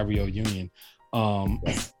things with Gabrielle Union.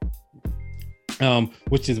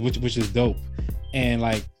 Which is dope.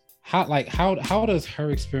 And how does her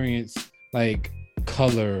experience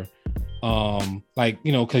color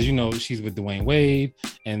because she's with Dwayne Wade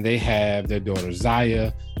and they have their daughter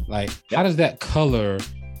Zaya. How does that color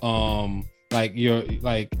your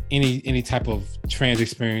any type of trans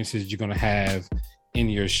experiences you're gonna have in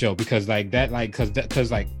your show? Because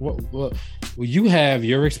you have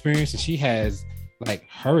your experience and she has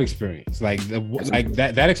her experience,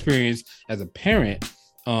 that experience as a parent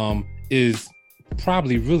is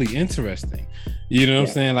probably really interesting. You know what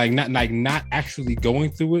I'm saying? Not actually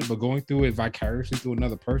going through it, but going through it vicariously through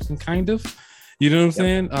another person, kind of. You know what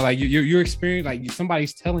I'm saying? Your experience,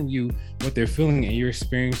 somebody's telling you what they're feeling and you're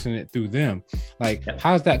experiencing it through them.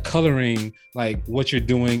 How's that coloring what you're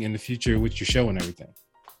doing in the future with your show and everything?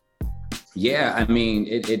 Yeah, I mean,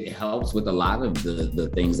 it helps with a lot of the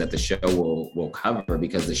things that the show will cover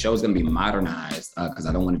because the show is going to be modernized because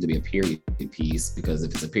I don't want it to be a period piece because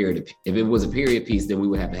if it was a period piece, then we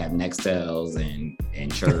would have to have Nextels and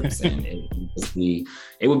chirps and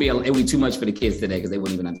it would be too much for the kids today because they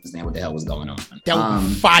wouldn't even understand what the hell was going on. That would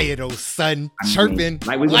be fire though, son. Chirping.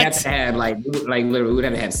 We would have to have literally we would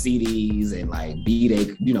have to have CDs and B-Day,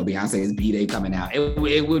 Beyonce's B-Day coming out.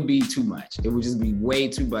 It would be too much. It would just be way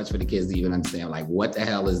too much for the kids to even understand what the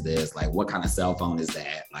hell is this? What kind of cell phone is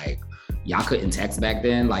that? Y'all couldn't text back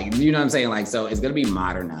then? You know what I'm saying? So it's gonna be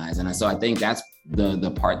modernized. And so I think that's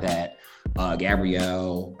the part that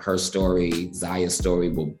Gabrielle, her story, Zaya's story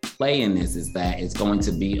will play in this is that it's going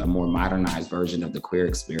to be a more modernized version of the queer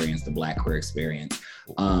experience, the Black queer experience.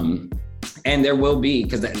 And there will be,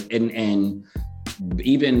 and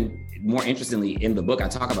even more interestingly, in the book I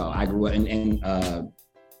talk about, I grew up in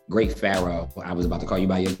Great Pharaoh. I was about to call you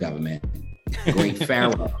by your government. Great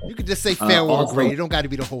Pharaoh. You could just say Pharaoh or Great. It don't got to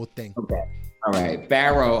be the whole thing. Okay. All right.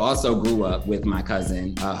 Pharaoh also grew up with my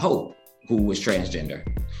cousin Hope, who was transgender.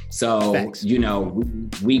 So, Thanks. I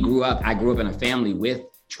grew up in a family with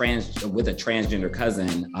with a transgender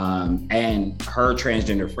cousin, and her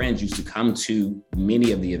transgender friends used to come to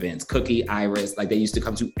many of the events. Cookie, Iris, like they used to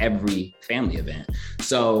come to every family event.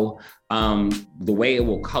 So the way it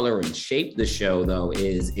will color and shape the show, though,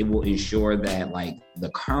 is it will ensure that like the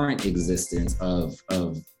current existence of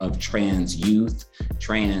trans youth,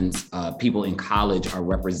 trans people in college are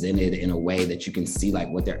represented in a way that you can see like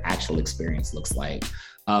what their actual experience looks like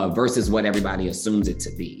versus what everybody assumes it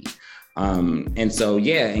to be. And so,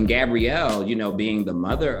 yeah, and Gabrielle, you know, being the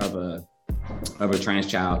mother of a trans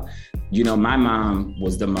child, you know, my mom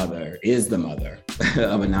is the mother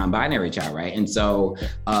of a non-binary child, right? And so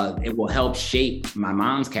it will help shape my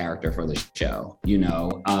mom's character for the show, you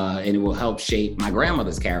know, and it will help shape my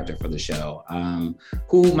grandmother's character for the show,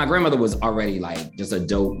 who my grandmother was already like just a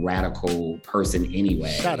dope, radical person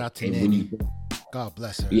anyway. Shout out to Nanny. God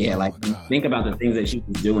bless her. Yeah, like think about the things that she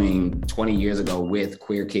was doing 20 years ago with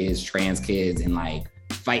queer kids, trans kids, and like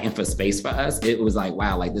fighting for space for us. It was like,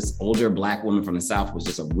 wow, like this older Black woman from the South was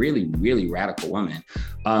just a really, really radical woman.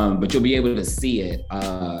 But you'll be able to see it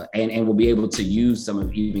and we'll be able to use some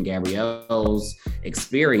of even Gabrielle's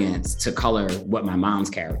experience to color what my mom's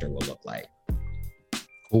character will look like.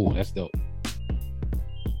 Cool, that's dope.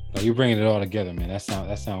 No, you're bringing it all together, man. That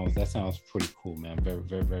sounds pretty cool, man. I'm very,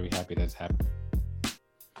 very, very happy that's happening.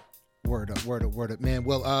 Word up, man.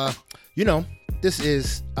 Well, you know, this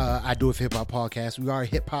is I Do It for Hip Hop Podcast. We are a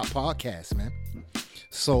hip hop podcast, man.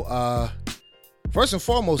 So, first and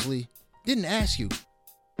foremostly, didn't ask you,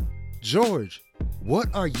 George,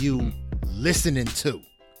 what are you listening to?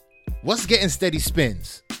 What's getting steady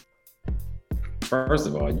spins? First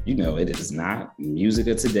of all, you know, it is not music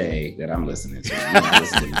of today that I'm listening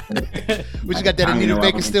to. But you got that Anita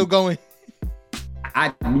Baker still going?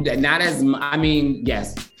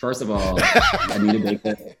 Yes. First of all,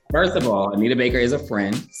 Anita Baker is a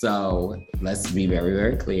friend. So let's be very,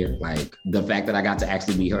 very clear. Like the fact that I got to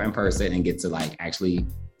actually meet her in person and get to like actually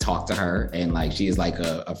talk to her, and like she is like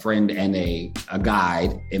a friend and a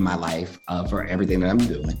guide in my life for everything that I'm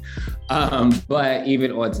doing. But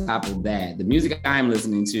even on top of that, the music I'm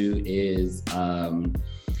listening to is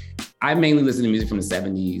I mainly listen to music from the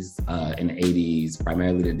 70s and the 80s,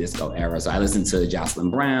 primarily the disco era. So I listen to Jocelyn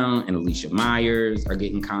Brown and Alicia Myers are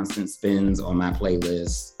getting constant spins on my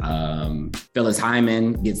playlist. Phyllis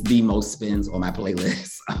Hyman gets the most spins on my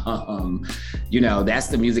playlist. You know, that's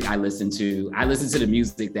the music I listen to. I listen to the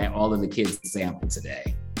music that all of the kids sample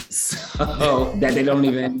today. So that they don't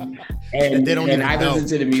even, and I listen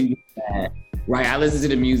to the music that, right, I listen to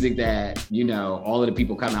the music that, you know, all of the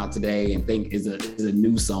people come out today and think is a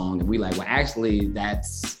new song. And we like, well, actually,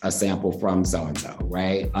 that's a sample from so-and-so,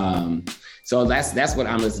 right? So that's what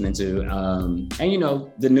I'm listening to. And, you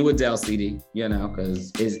know, the new Adele CD, you know,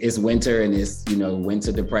 because it's winter and it's, you know,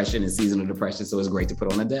 winter depression and seasonal depression. So it's great to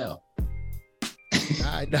put on Adele.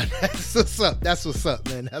 All right, that's what's up. That's what's up,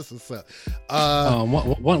 man. That's what's up.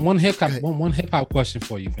 One hip hop question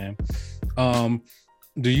for you, fam.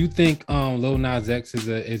 Do you think Lil Nas X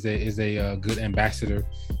is a good ambassador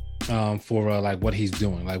for like what he's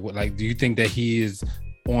doing? Like do you think that he is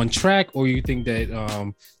on track, or you think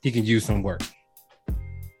that he can use some work?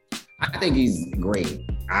 I think he's great.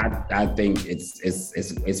 I think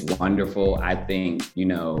it's wonderful. I think, you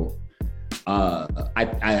know,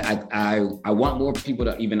 I want more people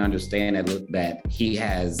to even understand that he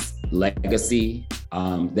has legacy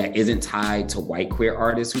that isn't tied to white queer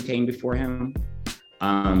artists who came before him.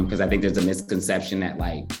 Because I think there's a misconception that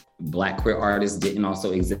like Black queer artists didn't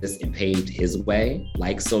also exist and paved his way,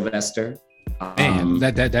 like Sylvester.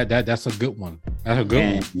 That's a good one. That's a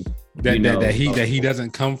good one. That he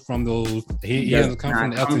doesn't come from those. He doesn't come from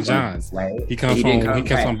the Elton Johns. Right? He comes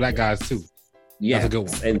from Black guys too. Yeah, that's a good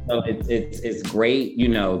one. And so it's great, you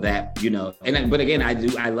know, that, you know, but again,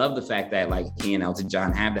 I love the fact that like he and Elton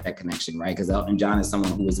John have that connection, right? Because Elton John is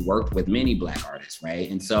someone who has worked with many Black artists, right?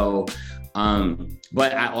 And so,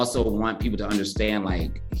 but I also want people to understand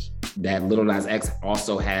like that Lil Nas X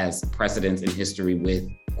also has precedence in history with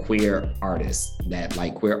queer artists, that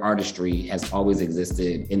like queer artistry has always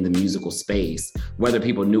existed in the musical space, whether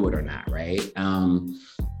people knew it or not, right?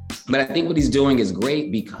 But I think what he's doing is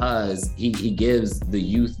great because he gives the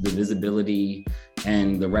youth the visibility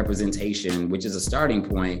and the representation, which is a starting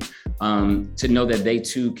point, to know that they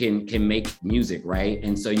too can make music, right?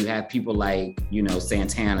 And so you have people like, you know,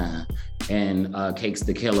 Santana and Cakes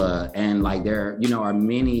the Killer, and like there, you know, are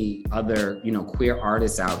many other, you know, queer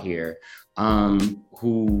artists out here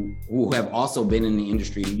who have also been in the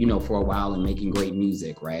industry, you know, for a while and making great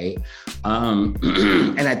music, right?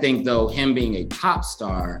 And I think though him being a pop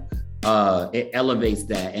star, it elevates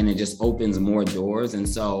that and it just opens more doors. And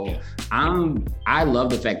so I love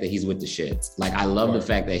the fact that he's with the shits. Like, I love the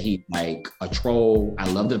fact that he's like a troll. I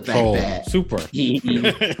love the fact that he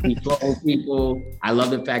trolls people. I love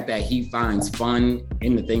the fact that he finds fun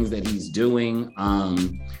in the things that he's doing,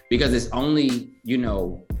 because it's only,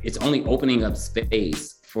 it's only opening up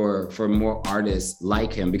space for more artists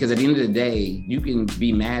like him, because at the end of the day, you can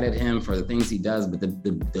be mad at him for the things he does, but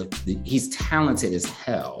he's talented as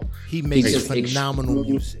hell. He makes phenomenal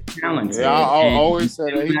music. Talented. Yeah, I always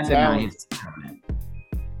say that he's talented.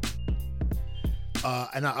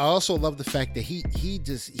 And I also love the fact that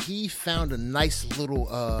he found a nice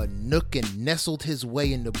little nook and nestled his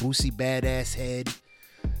way into Boosie Badass head,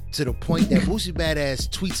 to the point that Boosie Badass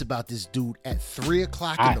tweets about this dude at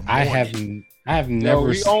 3:00 in the morning. I have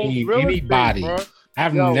never seen anybody.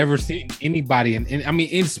 I've never seen anybody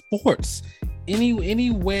in sports,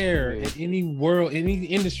 anywhere, in any world, any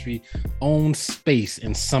industry, own space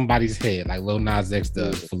in somebody's head like Lil Nas X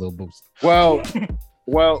does for Lil Boosie.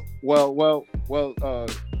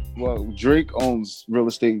 Well, Drake owns real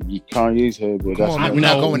estate in Kanye's head, but we're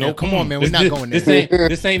not going there. Come on, man, we're not going there.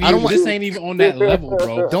 This ain't even on that level,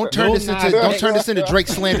 bro. Don't turn this into Drake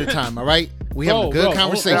slander time. All right, we having a good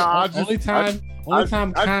conversation. Only time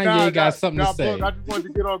Kanye got something to say. I just wanted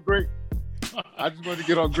to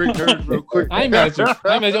get on Drake terms real quick. I ain't mad at you.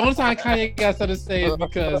 The only time Kanye got something to say is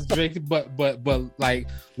because Drake, but like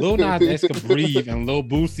Lil Nas X can breathe, and Lil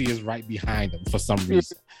Boosie is right behind him for some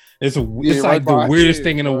reason. It's like the weirdest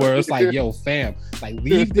thing in the world. It's like, yo, fam, like,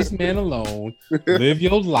 leave this man alone. Live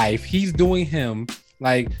your life. He's doing him.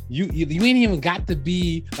 Like, you ain't even got to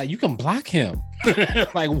be like, you can block him.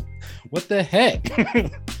 Like, what the heck?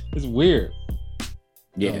 It's weird.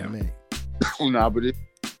 Yeah. Oh, man. But it.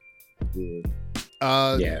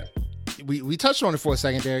 Yeah. We touched on it for a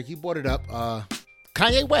second, Derek. You brought it up.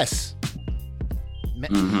 Kanye West.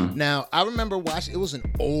 Mm-hmm. Now, I remember watching. It was an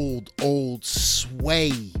old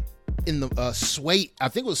Sway in the Sway. I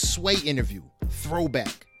think it was Sway interview,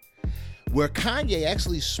 throwback, where Kanye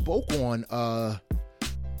actually spoke on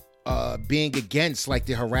being against like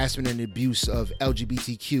the harassment and abuse of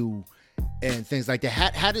LGBTQ and things like that.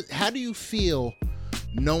 How do you feel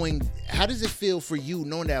knowing? How does it feel for you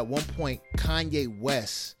knowing that at one point Kanye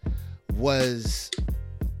West was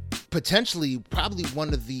potentially probably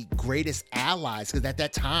one of the greatest allies, because at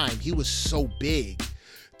that time he was so big,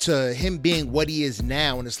 to him being what he is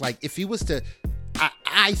now? And it's like, if he was to,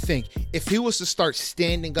 I think if he was to start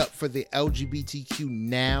standing up for the LGBTQ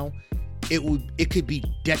now, it could be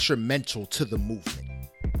detrimental to the movement.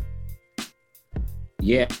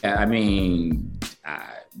 Yeah, I mean,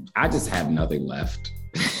 I just have nothing left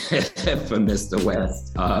for Mr.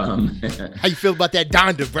 West. How you feel about that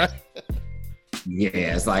Donda, bro?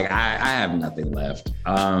 Yeah, it's like I have nothing left.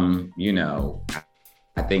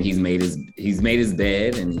 I think he's made his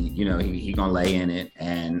bed, and he gonna lay in it.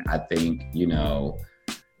 And I think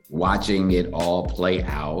watching it all play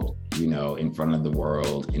out, in front of the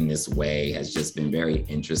world in this way has just been very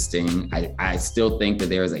interesting. I still think that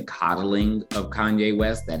there is a coddling of Kanye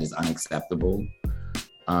West that is unacceptable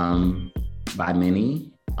by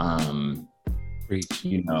many.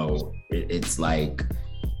 It's like,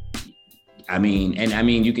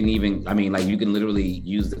 you can literally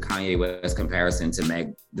use the Kanye West comparison to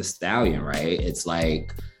Meg Thee Stallion, right? It's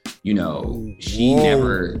like, she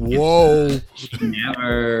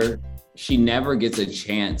never gets a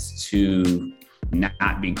chance to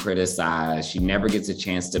not be criticized. She never gets a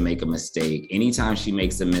chance to make a mistake. Anytime she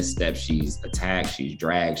makes a misstep, she's attacked, she's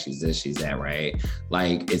dragged, she's this, she's that, right?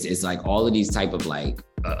 Like, it's like all of these type of like,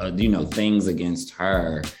 things against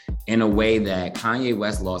her, in a way that Kanye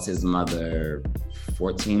West lost his mother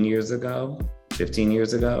 14 years ago, 15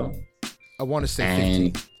 years ago. I want to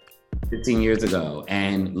say 15 years ago.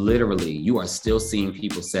 And literally, you are still seeing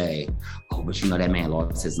people say, oh, but that man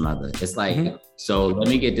lost his mother. It's like, So let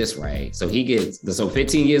me get this right. So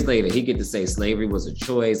 15 years later, he get to say slavery was a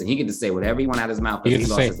choice, and he get to say whatever he want out of his mouth. He can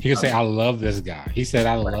say, I love this guy. He said,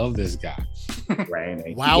 I love this guy.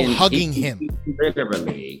 Right. While hugging him.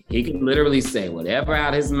 He can literally say whatever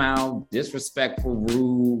out of his mouth, disrespectful,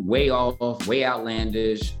 rude, way off, way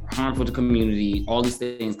outlandish, harmful to community, all these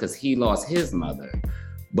things, because he lost his mother.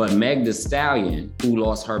 But Meg Thee Stallion, who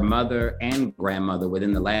lost her mother and grandmother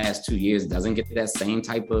within the last 2 years, doesn't get that same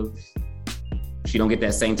type of, she don't get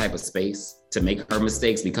that same type of space to make her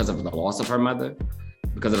mistakes because of the loss of her mother,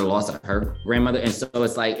 because of the loss of her grandmother. And so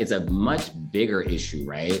it's like, it's a much bigger issue,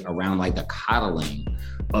 right? Around like the coddling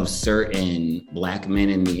of certain Black men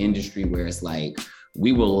in the industry, where it's like,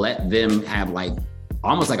 we will let them have like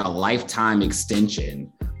almost like a lifetime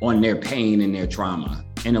extension on their pain and their trauma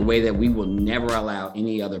in a way that we will never allow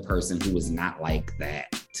any other person who is not like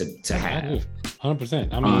that to have.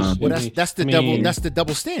 100%. I mean, well, that's the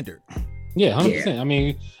double standard. Yeah, 100%. Yeah.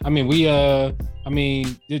 I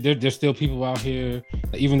mean, there's still people out here,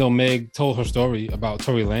 even though Meg told her story about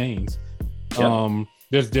Tory Lanez. Yep.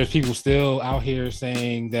 There's people still out here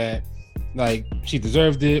saying that like she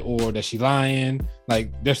deserved it or that she lying.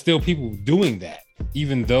 Like there's still people doing that,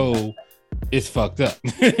 even though it's fucked up.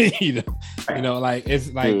 you know, like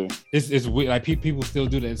it's like it's weird. Like people still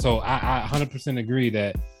do that. So I 100% agree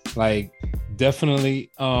that like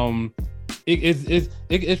definitely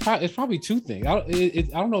it's probably two things. I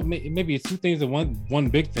don't know. Maybe it's two things and one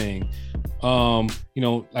big thing. You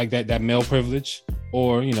know, like that male privilege,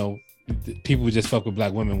 or you know, people just fuck with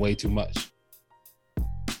black women way too much.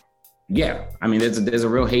 Yeah, I mean, there's a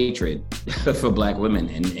real hatred for black women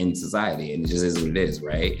in society, and it just is what it is,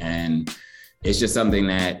 right? And it's just something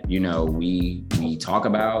that, you know, we talk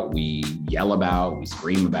about, we yell about, we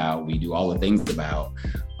scream about, we do all the things about.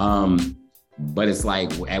 But it's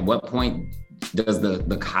like, at what point does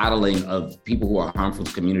the coddling of people who are harmful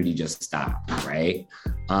to community just stop, right?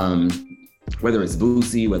 Whether it's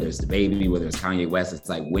Boosie, whether it's DaBaby, whether it's Kanye West, it's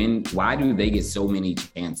like, why do they get so many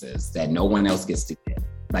chances that no one else gets to get?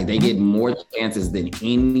 Like they get more chances than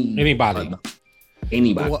anybody.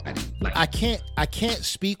 Well, like, I can't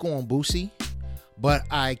speak on Boosie, but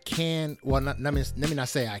I can. Well, let me not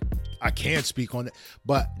say I can't speak on it,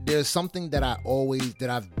 but there's something that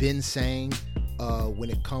I've been saying when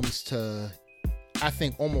it comes to, I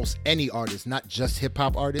think, almost any artist, not just hip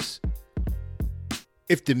hop artists.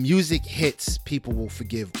 If the music hits, people will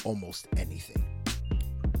forgive almost anything.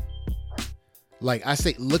 Like I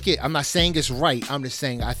say, I'm not saying it's right. I'm just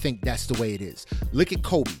saying I think that's the way it is. Look at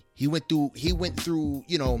Kobe. He went through,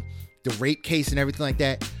 you know, the rape case and everything like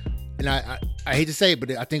that. And I hate to say it, but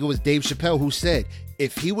I think it was Dave Chappelle who said,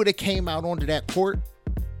 if he would have came out onto that court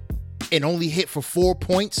and only hit for 4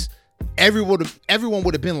 points, everyone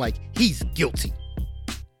would have been like, he's guilty.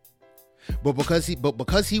 But because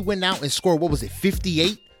he went out and scored, what was it,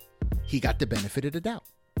 58? He got the benefit of the doubt.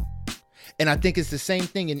 And I think it's the same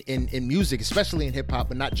thing in music, especially in hip hop,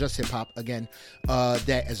 but not just hip hop. Again,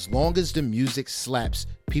 that as long as the music slaps,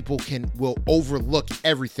 people will overlook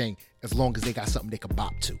everything as long as they got something they can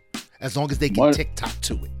bop to, as long as they can TikTok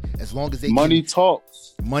to it, as long as they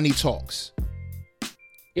talks. Money talks.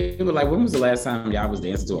 It was like, when was the last time y'all was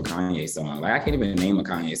dancing to a Kanye song? Like I can't even name a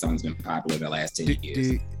Kanye song that's been popular the last 10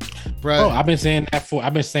 years. Bro, I've been saying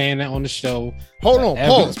that on the show. Hold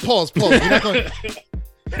on, pause. You're not gonna.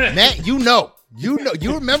 Matt, you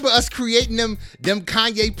remember us creating them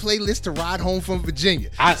Kanye playlists to ride home from Virginia.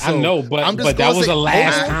 I know, but that was the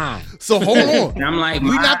last time. So hold on. And I'm like,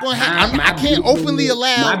 we're not gonna have. I can't openly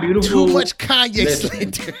allow too much Kanye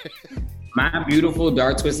slander. My Beautiful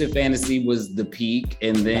Dark Twisted Fantasy was the peak,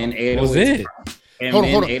 and then 808. Was it?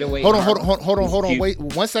 Hold on. Wait,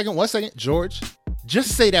 1 second, George.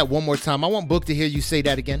 Just say that one more time. I want Book to hear you say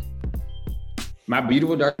that again. My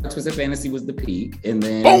Beautiful Dark Twisted Fantasy was the peak, and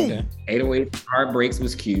then 808 Heartbreaks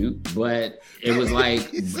was cute, but it was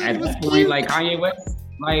like at that point, like Kanye West,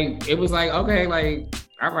 like it was like, okay, like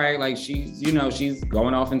all right, like she's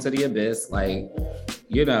going off into the abyss, like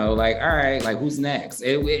all right, like who's next?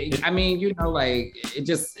 I mean, like it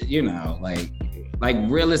just, like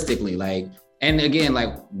realistically, like, and again,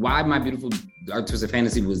 like why My Beautiful Dark Twisted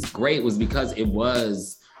Fantasy was great was because it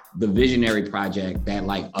was the visionary project that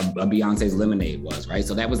like a Beyonce's Lemonade was, right?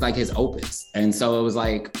 So that was like his opus. And so it was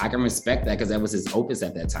like, I can respect that because that was his opus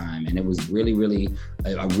at that time. And it was really, really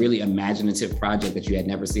a really imaginative project that you had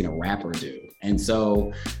never seen a rapper do. And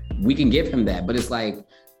so we can give him that, but it's like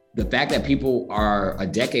the fact that people are a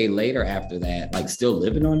decade later after that, like still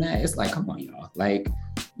living on that, it's like, come on, y'all. Like,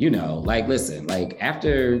 like listen, like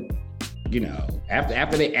after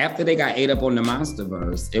they got ate up on the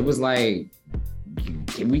Monsterverse, it was like,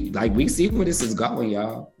 we see where this is going,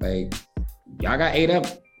 y'all. Like y'all got ate up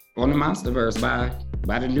on the Monsterverse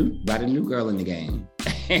by the new girl in the game.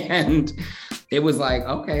 And it was like,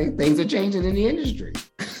 okay, things are changing in the industry.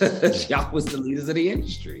 Y'all was the leaders of the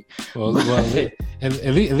industry. Well,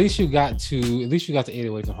 at least you got to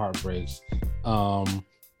 808s and Heartbreaks.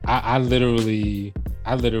 I literally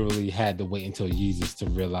had to wait until Yeezus to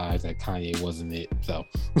realize that Kanye wasn't it. So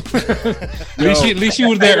at least you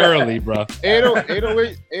were there early, bro.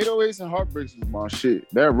 808s and Heartbreaks was my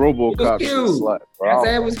shit. That RoboCop shit slapped, bro.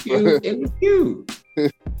 That was cute. It was cute.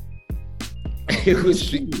 It was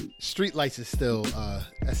Street Lights is still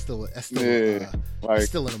that's still like,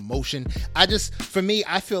 still an emotion. For me,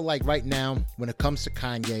 I feel like right now when it comes to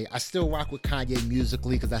Kanye, I still rock with Kanye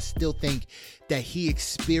musically because I still think that he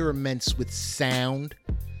experiments with sound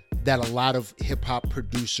that a lot of hip hop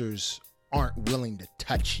producers aren't willing to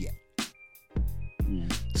touch yet.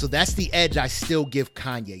 So that's the edge I still give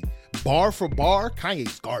Kanye. Bar for bar,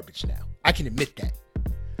 Kanye's garbage now. I can admit that.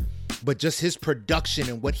 But just his production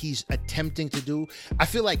and what he's attempting to do, I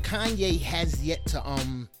feel like Kanye has yet to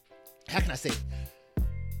how can I say it?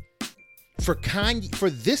 For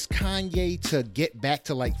this Kanye to get back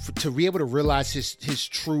to to be able to realize his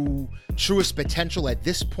truest potential at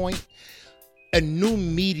this point, a new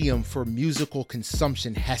medium for musical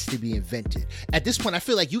consumption has to be invented. At this point, I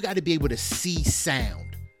feel like you got to be able to see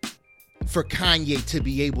sound for Kanye to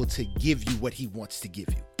be able to give you what he wants to give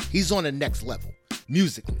you. He's on the next level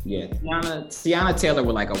musically. Yeah, Tiana Taylor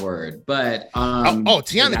would like a word, but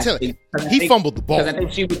Tiana Taylor, he fumbled the ball. I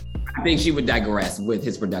think she would digress with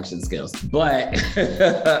his production skills, but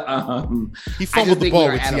he fumbled the ball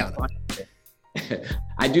with Tiana.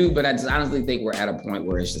 I do, but I just honestly think we're at a point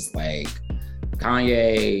where it's just like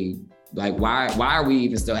Kanye. Like, why are we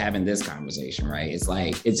even still having this conversation, right? It's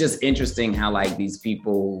like, it's just interesting how like these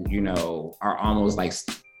people, you know, are almost like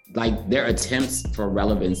their attempts for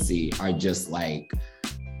relevancy are just like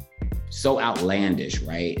so outlandish,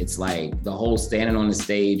 right? It's like the whole standing on the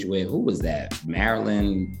stage with, who was that?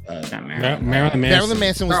 Marilyn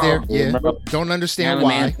Manson was there. Yeah. Don't understand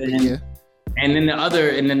why. Yeah. And then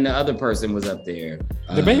the other person was up there.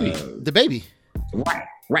 The baby.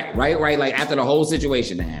 Right. Like after the whole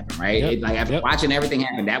situation that happened, right? Yep. After watching everything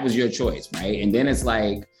happen, that was your choice, right? And then it's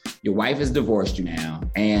like your wife has divorced you now,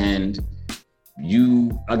 and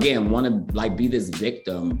you again want to like be this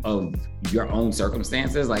victim of your own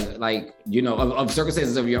circumstances, like you know, of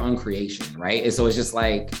circumstances of your own creation, right? And so it's just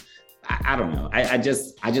like I don't know. I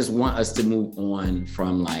just want us to move on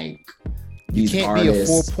from like these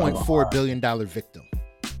artists. You can't be a $4.4 billion victim.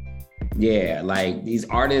 Yeah, like these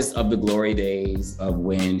artists of the glory days of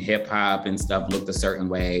when hip hop and stuff looked a certain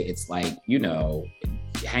way. It's like, you know,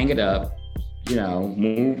 hang it up, you know,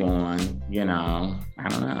 move on, you know, I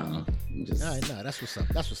don't know. No, that's what's up.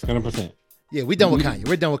 100%. Yeah, we're done with Kanye.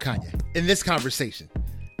 We're done with Kanye in this conversation.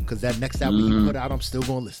 Because that next album he put out, I'm still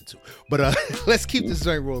going to listen to. But let's keep this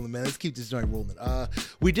joint rolling, man.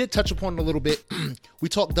 We did touch upon it a little bit. We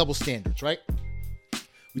talked double standards, right?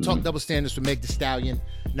 We talked double standards for Meg Thee Stallion.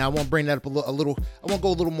 Now, I want to bring that up a little. I want to go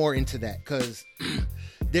a little more into that because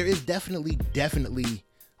there is definitely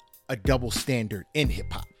a double standard in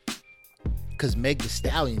hip hop. Because Meg Thee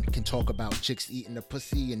Stallion can talk about chicks eating the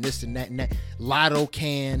pussy and this and that and that. Lotto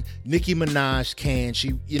can. Nicki Minaj can.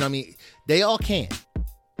 She, you know what I mean? They all can.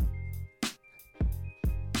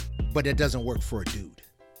 But it doesn't work for a dude.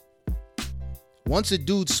 Once a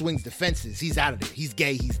dude swings the fences, he's out of there. He's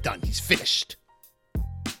gay. He's done. He's finished.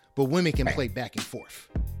 But women can play back and forth.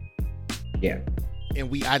 Yeah.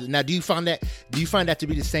 And now, do you find that to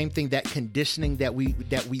be the same thing, that conditioning that we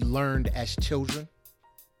learned as children?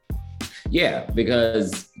 Yeah,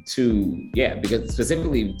 because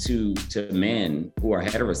specifically to men who are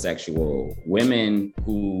heterosexual, women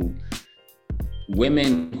who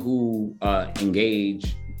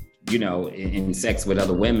engage, you know, in sex with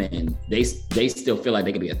other women, they still feel like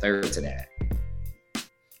they could be a third to that.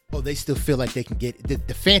 Oh, they still feel like they can get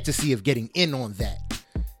the fantasy of getting in on that.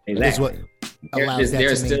 Exactly. Is what allows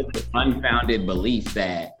there's still the unfounded belief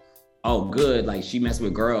that, oh, good, like she messed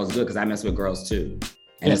with girls, good, because I mess with girls too.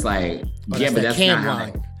 And it's like, but that's not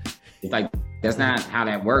how it's like, that's not how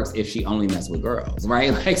that works if she only messed with girls,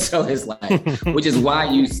 right? Like, so it's like, which is why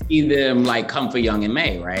you see them like come for Young and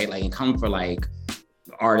May, right? Like, and come for like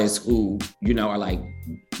artists who, you know, are like,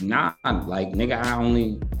 nah, like, nigga, I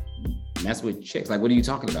only mess with chicks. Like, what are you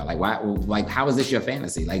talking about? Like, why? Like, how is this your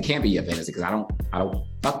fantasy? Like, it can't be your fantasy because I don't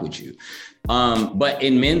fuck with you. But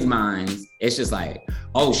in men's minds, it's just like,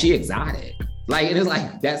 oh, she exotic. Like, it is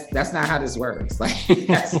like, that's not how this works. Like,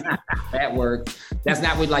 that's not how that works. That's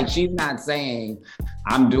not what, like, she's not saying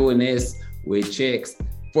I'm doing this with chicks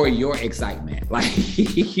for your excitement. Like,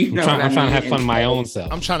 you know, I'm trying to have fun my own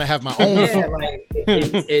self. I'm trying to have my own fun.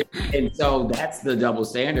 Like, and so that's the double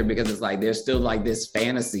standard, because it's like, there's still like this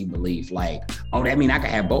fantasy belief, like, oh, that mean I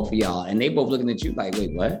could have both of y'all. And they both looking at you like,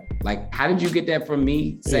 wait, what? Like, how did you get that from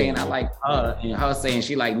me saying I like her and her saying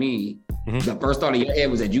she like me? Mm-hmm. The first thought of your head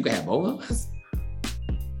was that you could have both of us?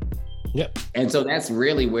 Yep. And so that's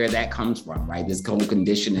really where that comes from, right? This whole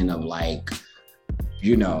conditioning of like,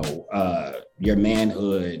 you know, your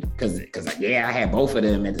manhood, because like, yeah, I had both of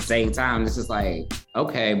them at the same time. This is like,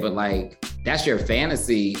 okay, but like, that's your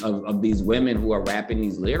fantasy of these women who are rapping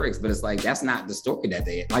these lyrics, but it's like, that's not the story that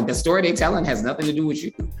the story they telling has nothing to do with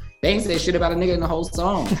you. They ain't said shit about a nigga in the whole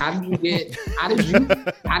song. How did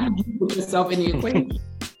you put yourself in the equation?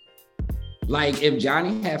 Like, if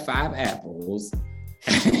Johnny had 5 apples,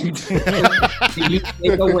 you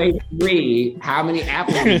take away 3, how many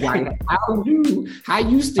apples did Johnny have? How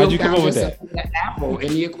you still found yourself with that apple in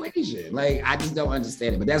the equation? Like, I just don't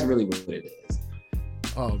understand it, but that's really what it is.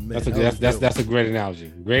 Oh man, that's a great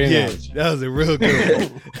analogy. Analogy. That was a real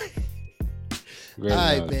good one. All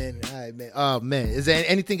right, man. Oh man, is there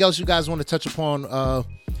anything else you guys want to touch upon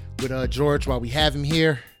with George while we have him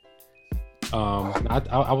here?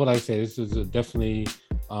 I would like to say this is definitely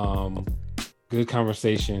good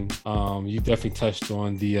conversation. You definitely touched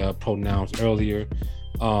on the pronouns earlier.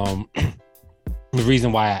 The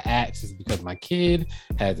reason why I asked is because my kid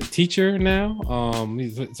has a teacher now.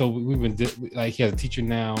 So we've been he has a teacher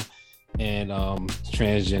now, and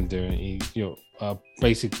transgender. And he,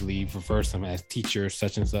 basically refers to him as teacher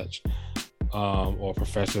such and such, or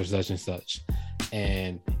professor such and such.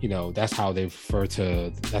 And that's how they refer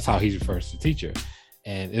to. That's how he refers to teacher.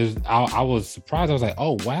 And I was surprised. I was like,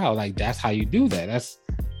 oh wow, like that's how you do that.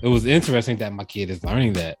 It was interesting that my kid is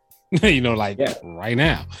learning that. Right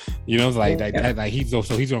now, he's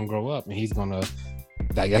gonna grow up and he's gonna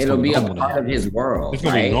it'll be a part of his world. It's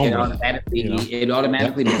gonna be normal. It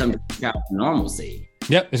automatically becomes normalcy.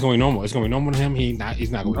 Yep, it's gonna be normal. It's gonna be normal to him. He's not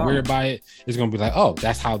gonna be weird by it. It's gonna be like, oh,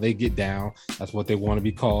 that's how they get down. That's what they want to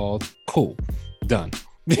be called. Cool, done.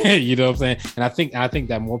 You know what I'm saying? And I think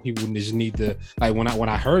that more people just need to, like, when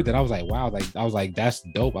I heard that, I was like, wow, that's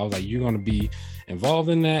dope. I was like, you're gonna be involved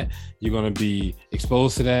in that. You're gonna be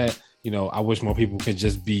exposed to that. I wish more people could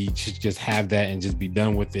just have that and just be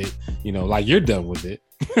done with it. Like you're done with it.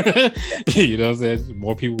 You know what I'm saying?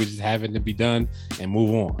 More people would just have it to be done and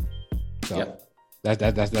move on. So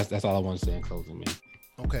that's all I want to say in closing, man.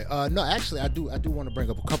 Okay. No, actually, I do want to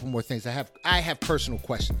bring up a couple more things. I have personal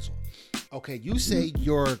questions on. Okay, you say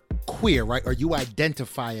you're queer, right? Or you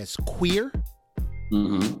identify as queer?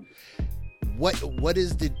 Mm-hmm. What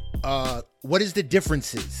is the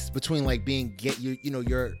differences between like being gay?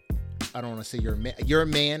 You're I don't want to say you're a man. You're a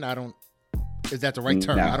man. Is that the right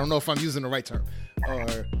term? No. I don't know if I'm using the right term.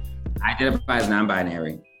 Or I identify as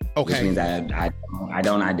non-binary. Okay, which means I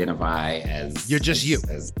don't identify as. You're just you.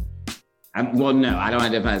 No, I don't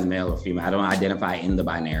identify as male or female. I don't identify in the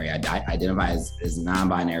binary. I identify as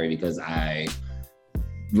non-binary because I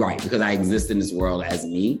exist in this world as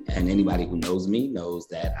me, and anybody who knows me knows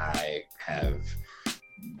that I have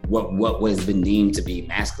what has been deemed to be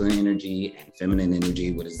masculine energy and feminine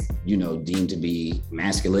energy, what is deemed to be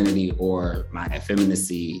masculinity or my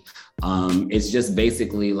effeminacy. It's just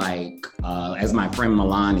basically like as my friend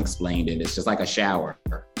Milan explained it, it's just like a shower,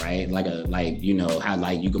 right? How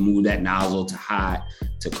like you can move that nozzle to hot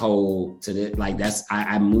to cold to the,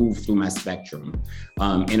 I move through my spectrum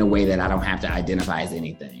in a way that I don't have to identify as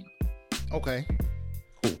anything. Okay,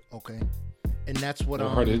 cool. Okay, and that's what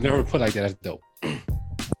never put like that. That's dope.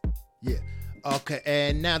 Yeah. Okay.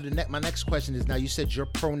 And now my next question is, now you said your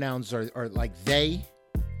pronouns are like they.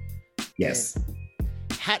 Yes.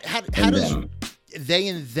 How does they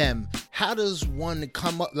and them? How does one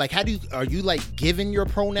come up? Like, are you like given your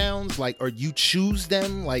pronouns? Like, or you choose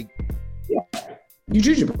them? Like, yeah. You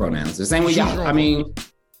choose your pronouns the same way y'all. I mean,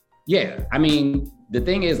 yeah. I mean, the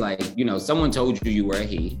thing is, like, someone told you were a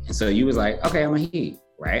he, and so you was like, okay, I'm a he,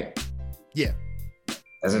 right? Yeah.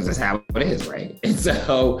 That's just how it is, right? And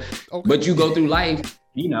so, okay. But you go through life,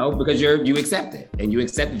 because you accept it and you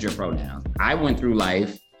accepted your pronouns. I went through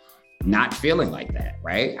life not feeling like that,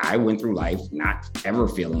 right? I went through life not ever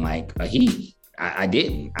feeling like a he. I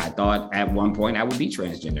didn't. I thought at one point I would be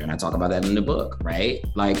transgender, and I talk about that in the book, right?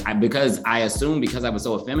 Because I assumed because I was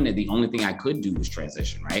so effeminate, the only thing I could do was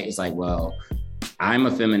transition, right? It's like, well, I'm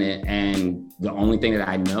effeminate, and the only thing that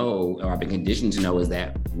I know or I've been conditioned to know is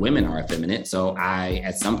that women are effeminate. So I,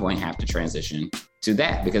 at some point, have to transition to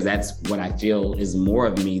that because that's what I feel is more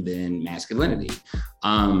of me than masculinity.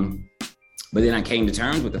 But then I came to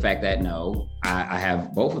terms with the fact that no, I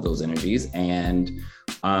have both of those energies, and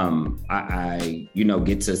I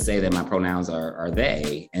get to say that my pronouns are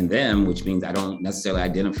they and them, which means I don't necessarily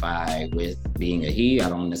identify with being a he. I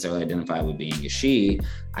don't necessarily identify with being a she.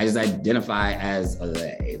 I just identify as a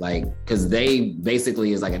they, because they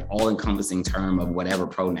basically is like an all-encompassing term of whatever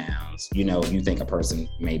pronouns, you think a person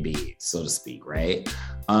may be, so to speak, right?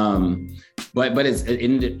 But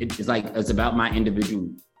it's like, it's about my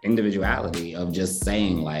individuality of just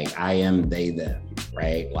saying like, I am they, them,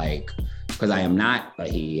 right? Because I am not a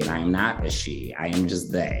he and I am not a she. I am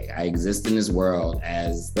just they. I exist in this world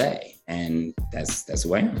as they. and that's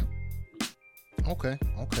who I am. Okay.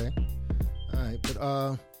 All right,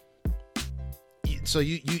 but so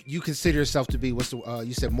you consider yourself to be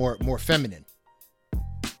you said more feminine?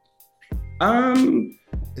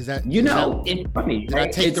 Is that it's funny. Did I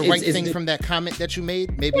take the right thing from that comment that you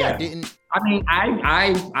made? Maybe I didn't. I mean,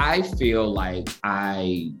 I feel like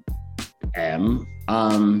I am,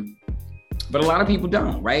 but a lot of people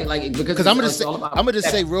don't, right? Like because I'm gonna just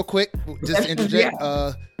say real quick, just interject.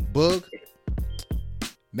 Boog,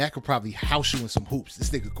 Matt could probably house you in some hoops. This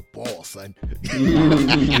nigga could ball, son.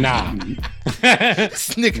 Nah.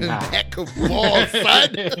 This nigga Matt could ball,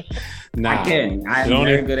 son. Nah. I'm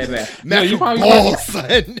very good at that. Matt could ball,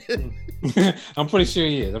 son. I'm pretty sure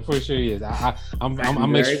he is.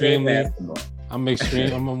 I'm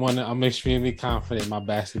extremely confident in my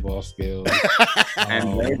basketball skills.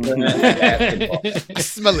 Very good at basketball. I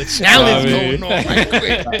smell a challenge going on right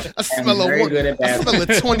quick. I smell a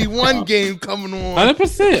 21 game coming on.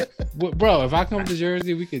 100%. Bro, if I come to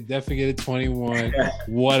Jersey, we could definitely get a 21.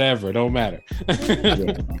 Whatever, don't matter.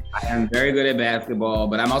 I am very good at basketball,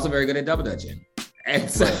 but I'm also very good at double dutching. And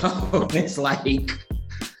so it's like, you know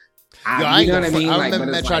what I mean? I remember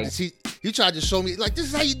Matt tried to see. He tried to show me, like, this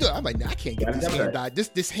is how you do it. I'm like, nah, I can't get this hand eye.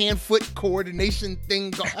 This hand-foot coordination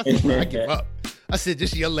thing. I give up. I said,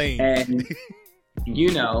 this is your lane. And,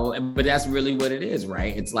 but that's really what it is,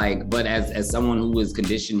 right? It's like, but as someone who was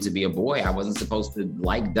conditioned to be a boy, I wasn't supposed to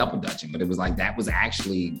like double dutching, but it was like, that was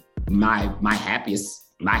actually my happiest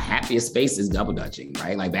space is double dutching,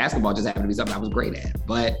 right? Like basketball just happened to be something I was great at,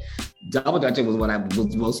 but double dutching was what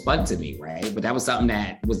was most fun to me, right? But that was something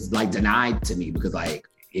that was like denied to me because like,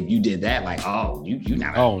 if you did that, like, oh, you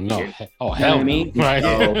not. Oh no! Kid. Oh hell, I mean, right?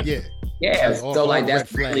 So, yeah. So like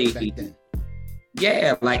that's really,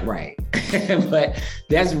 like right. But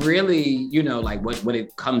that's really, like what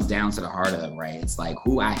it comes down to the heart of, right? It's like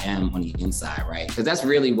who I am on the inside, right? Because that's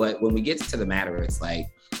really when we get to the matter, it's like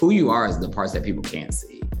who you are is the parts that people can't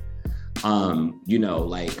see.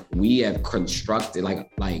 Like we have constructed,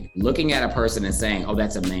 like looking at a person and saying, oh,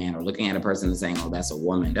 that's a man, or looking at a person and saying, oh, that's a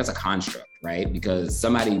woman. That's a construct, right? Because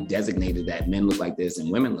somebody designated that men look like this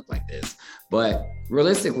and women look like this. But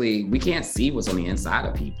realistically, we can't see what's on the inside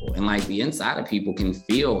of people. And like the inside of people can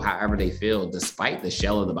feel however they feel, despite the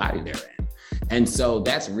shell of the body they're in. And so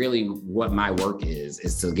that's really what my work is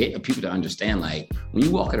to get people to understand, like, when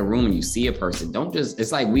you walk in a room and you see a person,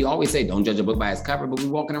 it's like, we always say, don't judge a book by its cover, but we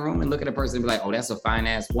walk in a room and look at a person and be like, oh, that's a fine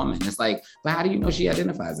ass woman. It's like, but how do you know she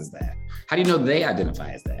identifies as that? How do you know they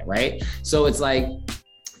identify as that, right? So it's like,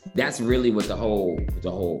 that's really what the whole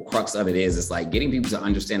crux of it is. It's like getting people to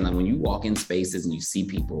understand, like when you walk in spaces and you see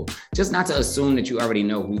people, just not to assume that you already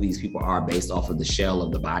know who these people are based off of the shell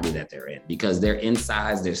of the body that they're in, because their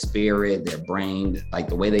insides, their spirit, their brain, like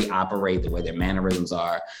the way they operate, the way their mannerisms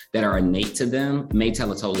are that are innate to them may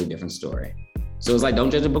tell a totally different story. So it's like, don't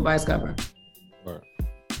judge a book by its cover. Word.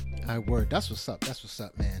 All right, word. That's what's up,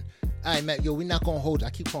 man. All right, Matt, we're not going to hold you. I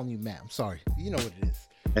keep calling you Matt. I'm sorry. You know what it is.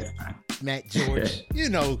 That's fine. Matt George, you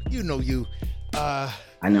know you. I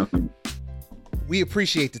know. We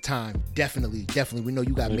appreciate the time. Definitely. We know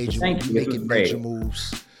you got making major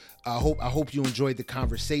moves. I hope you enjoyed the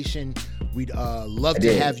conversation. We'd love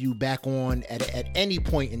to have you back on at any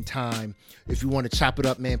point in time. If you want to chop it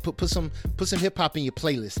up, man, put some hip hop in your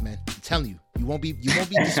playlist, man. I'm telling you, you won't be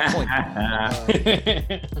disappointed.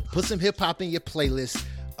 Put some hip hop in your playlist.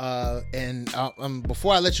 And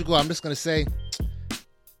before I let you go, I'm just gonna say,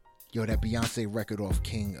 yo, that Beyonce record off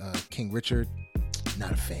King Richard,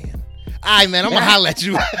 not a fan. All right, man, I'm gonna holler at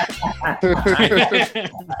you.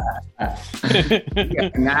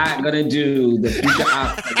 You're not gonna do the future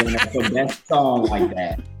Oscar winner for best song like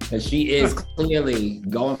that, because she is clearly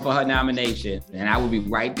going for her nomination, and I will be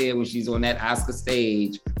right there when she's on that Oscar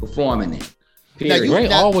stage performing it.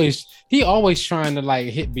 He always trying to like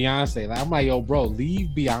hit Beyonce. Like I'm like, yo, bro, leave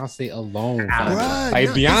Beyonce alone.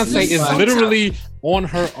 Beyonce is literally on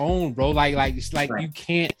her own, bro. Like it's like right.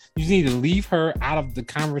 You need to leave her out of the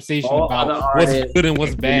conversation about what's good and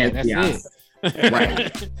what's bad. That's Beyonce.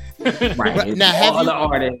 It. Right. Now, have other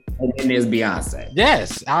artists, and then there's Beyonce.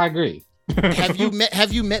 Yes, I agree. Have you met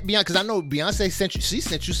Beyonce? Because I know Beyonce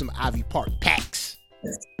sent you some Ivy Park packs.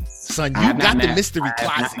 Son, you got the mystery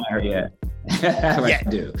closet. I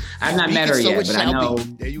do. I've not met her yet, but I know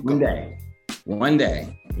there you go. One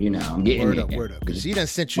day, I'm getting word up. Because she done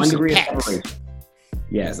sent you some packs.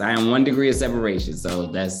 Yes, I am 1 degree of separation, so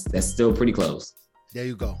that's still pretty close. There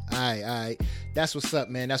you go. All right. That's what's up,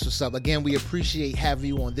 man. That's what's up. Again, we appreciate having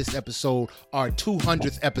you on this episode, our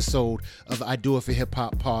 200th episode of I Do It for Hip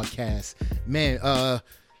Hop podcast. Man,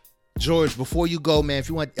 George, before you go, man, if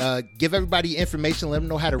you want, give everybody information, let them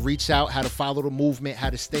know how to reach out, how to follow the movement, how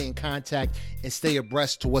to stay in contact, and stay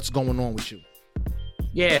abreast to what's going on with you.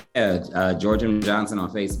 Yeah, George M. Johnson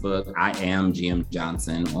on Facebook. I am GM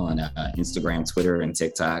Johnson on Instagram, Twitter, and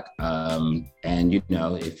TikTok. And you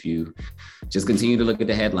know, if you just continue to look at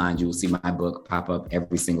the headlines, you will see my book pop up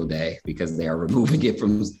every single day because they are removing it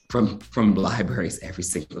from libraries every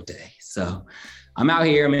single day. So I'm out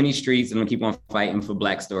here, I'm in these streets, and I'm gonna keep on fighting for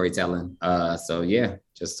Black storytelling. So yeah,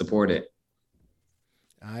 just support it.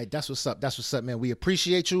 All right, that's what's up. That's what's up, man. We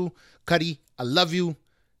appreciate you, Cuddy. I love you.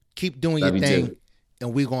 Keep doing Love your you thing. too.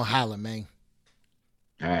 And we're going to holler, man.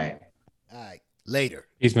 All right. All right. Later.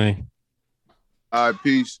 Peace, man. All right,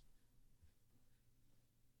 peace.